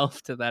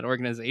himself to that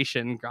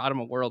organization, got him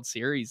a World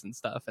Series and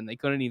stuff, and they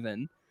couldn't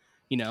even,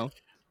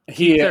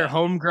 keep their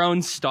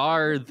homegrown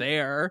star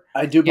there.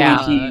 I do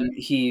believe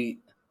he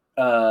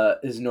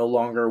is no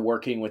longer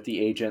working with the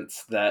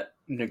agents that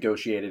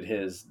negotiated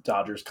his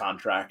Dodgers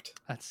contract.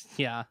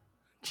 Jeez.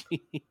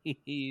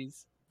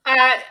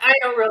 I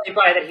don't really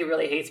buy that he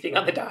really hates being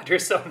on the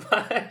Dodgers so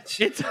much.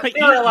 It's like,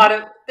 there were a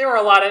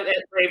lot of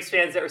Braves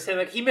fans that were saying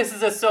like he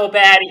misses us so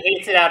bad, he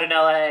hates it out in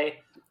LA.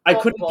 I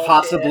couldn't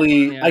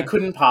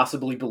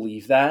possibly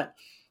believe that,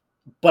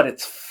 but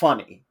it's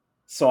funny,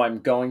 so I'm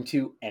going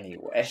to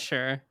anyway.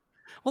 Sure.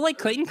 Well, like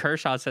Clayton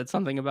Kershaw said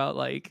something about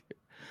like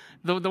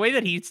the way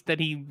that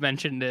he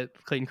mentioned it.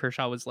 Clayton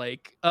Kershaw was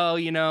like, "Oh,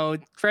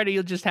 Freddie,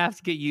 you'll just have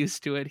to get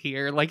used to it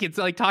here." Like it's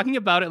like talking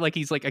about it like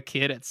he's like a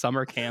kid at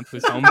summer camp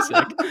who's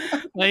homesick.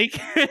 Like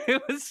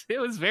it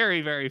was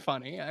very, very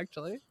funny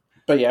actually.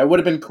 But yeah, it would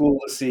have been cool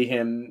to see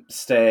him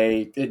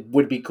stay. It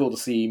would be cool to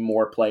see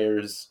more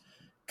players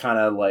kind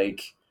of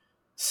like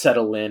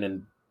settle in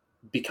and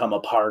become a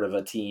part of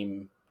a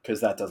team,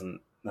 because that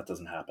doesn't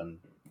happen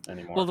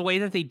anymore. Well, the way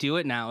that they do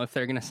it now, if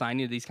they're going to sign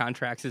you to these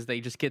contracts, is they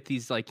just get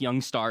these like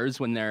young stars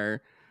when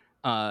they're,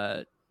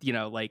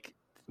 like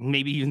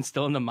maybe even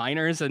still in the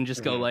minors, and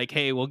just go like,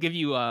 "Hey, we'll give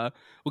you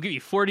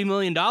 $40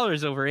 million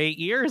over 8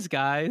 years,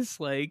 guys."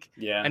 Like,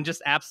 and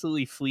just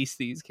absolutely fleece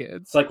these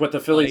kids. It's like what the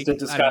Phillies did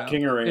to Scott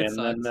Kingery,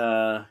 and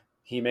then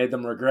he made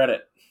them regret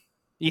it.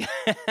 Yeah.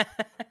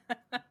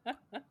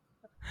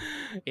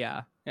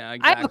 Yeah,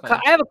 exactly.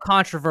 I have a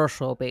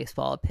controversial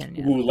baseball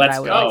opinion. Ooh, let's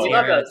go.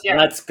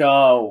 Let's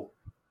go.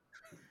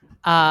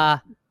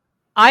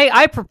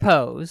 I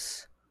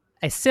propose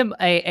a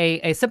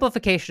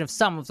simplification of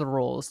some of the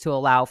rules to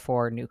allow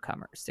for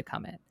newcomers to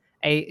come in.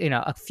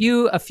 A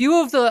few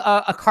of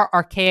the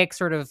archaic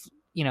sort of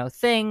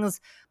things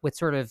with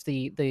sort of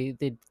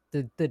the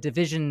the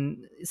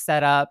division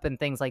set up and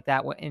things like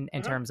that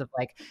in terms of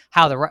like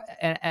how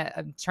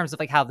in terms of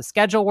like how the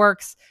schedule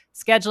works,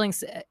 scheduling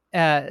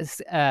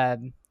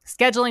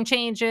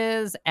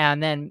changes,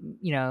 and then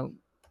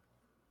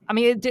I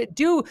mean,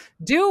 do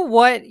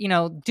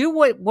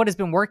what has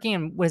been working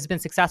and what has been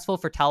successful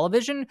for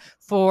television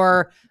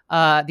for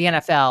the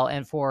NFL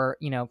and for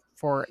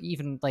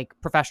even like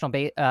professional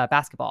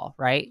basketball,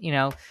 right?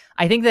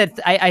 I think that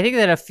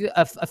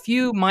a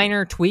few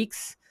minor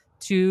tweaks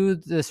to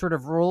the sort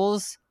of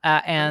rules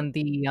and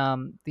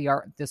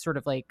the sort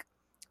of like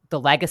the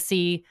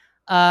legacy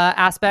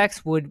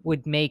aspects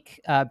would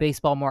make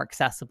baseball more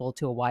accessible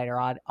to a wider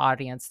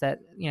audience, that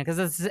because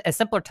it's a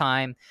simpler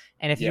time,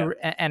 and if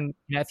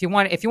if you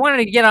wanted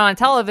to get on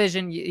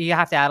television, you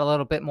have to add a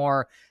little bit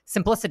more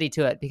simplicity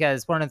to it,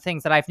 because one of the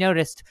things that I've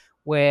noticed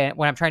when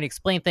I'm trying to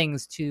explain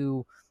things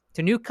to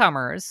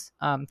newcomers,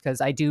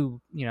 because I do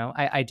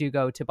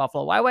go to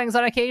Buffalo Wild Wings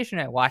on occasion.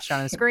 I watch it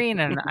on the screen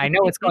and I know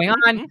what's going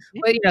on.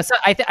 But so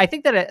I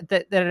think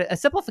that a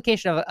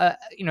simplification of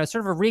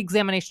sort of a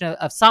reexamination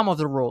of some of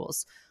the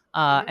rules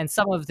and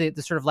some of the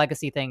sort of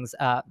legacy things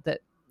that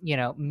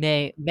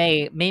may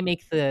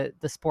make the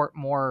sport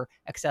more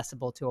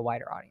accessible to a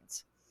wider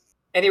audience.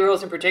 Any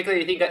rules in particular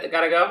you think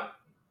gotta go?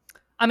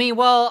 I mean,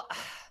 well,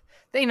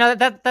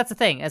 that's the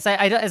thing. As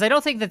I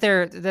don't think that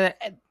the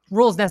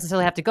rules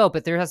necessarily have to go,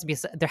 but there has to be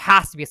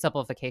a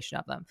simplification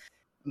of them.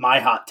 My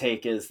hot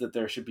take is that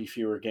there should be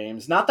fewer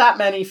games. Not that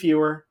many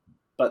fewer,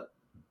 but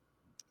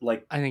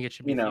like I think it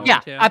should be too.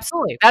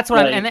 Absolutely. That's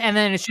what and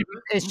then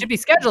it should be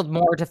scheduled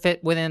more to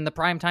fit within the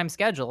primetime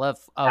schedule of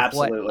what's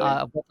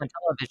on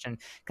television.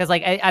 Because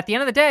like at the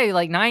end of the day,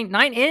 like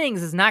nine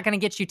innings is not going to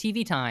get you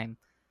TV time.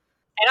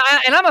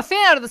 And I'm a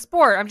fan of the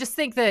sport. I just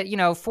think that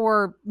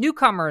for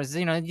newcomers,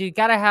 you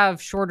got to have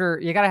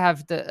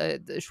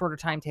the shorter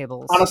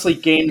timetables. Honestly,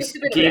 games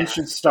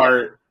should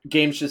start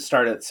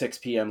at 6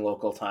 p.m.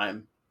 local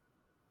time.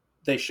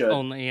 They should.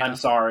 Only, yeah. I'm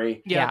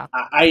sorry. Yeah.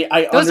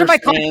 I those understand. Are my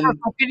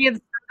controversial opinions.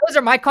 Those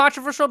are my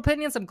controversial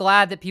opinions. I'm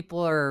glad that people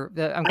are.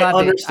 I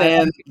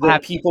understand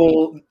that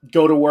people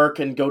go to work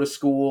and go to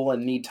school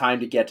and need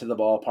time to get to the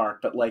ballpark,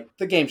 but like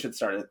the game should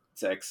start at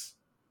 6.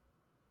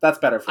 That's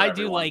better for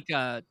everyone.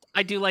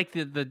 I do like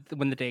the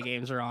when the day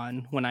games are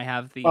on, when I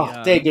have the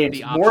day games,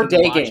 the more day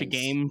to watch games. A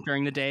game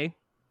during the day.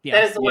 Yeah.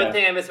 That is the one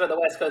thing I miss about the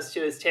West Coast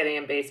too, is 10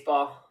 a.m.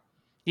 baseball.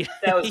 Yeah,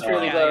 that was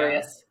truly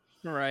glorious.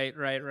 Yeah. Right.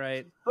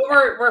 But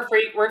we're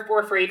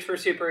freaks. We're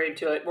super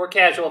into it. We're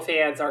casual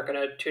fans aren't going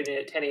to tune in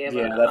at 10 a.m.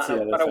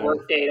 on a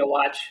work day to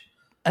watch.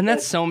 And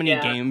that's so many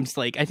games.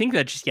 Like I think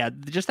that just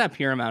that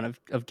pure amount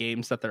of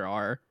games that there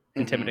are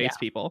intimidates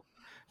people.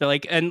 They're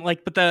like,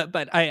 but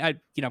I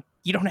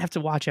you don't have to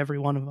watch every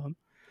one of them.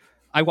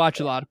 I watch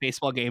a lot of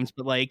baseball games,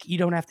 but like you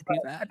don't have to do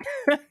that.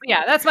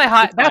 Yeah, that's my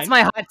hot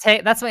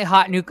take. That's my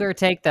hot nuclear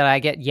take that I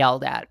get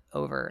yelled at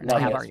over and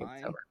have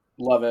arguments over.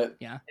 Love it.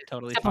 Yeah,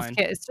 totally fine.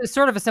 It's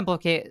sort of a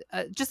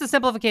just a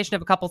simplification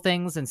of a couple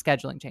things and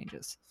scheduling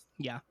changes.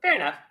 Yeah, fair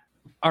enough.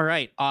 All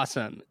right,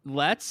 awesome.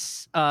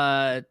 Let's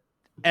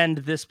end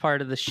this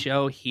part of the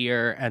show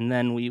here, and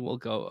then we will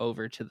go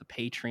over to the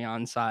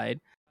Patreon side.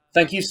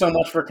 Thank you so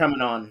much for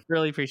coming on.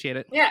 Really appreciate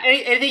it. Yeah.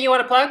 Anything you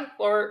want to plug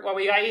or what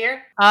we got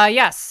here?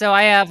 Yes. So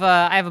I have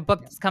a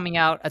book that's coming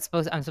out. I'm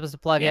supposed to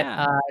plug it.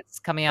 It's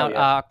coming out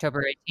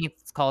October 18th.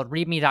 It's called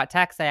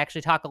ReadMe.Text. I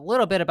actually talk a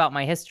little bit about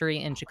my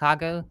history in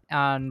Chicago,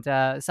 and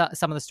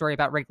some of the story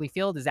about Wrigley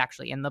Field is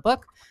actually in the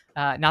book.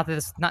 Not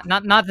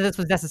that this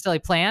was necessarily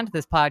planned.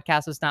 This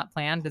podcast was not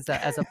planned as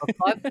a book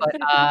plug,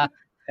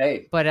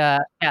 but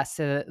yes,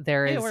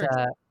 there is.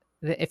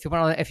 If you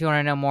want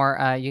to know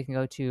more, you can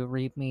go to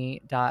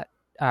readme.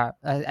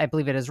 I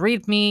believe it is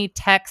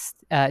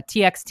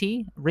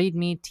readme.txt,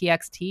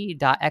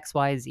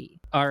 readme.txt.xyz.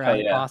 All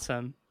right,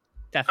 awesome.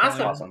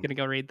 Definitely awesome. Gonna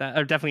go read that.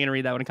 Or definitely gonna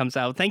read that when it comes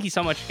out. Thank you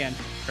so much again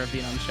for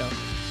being on the show.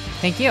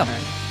 Thank you. All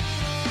right.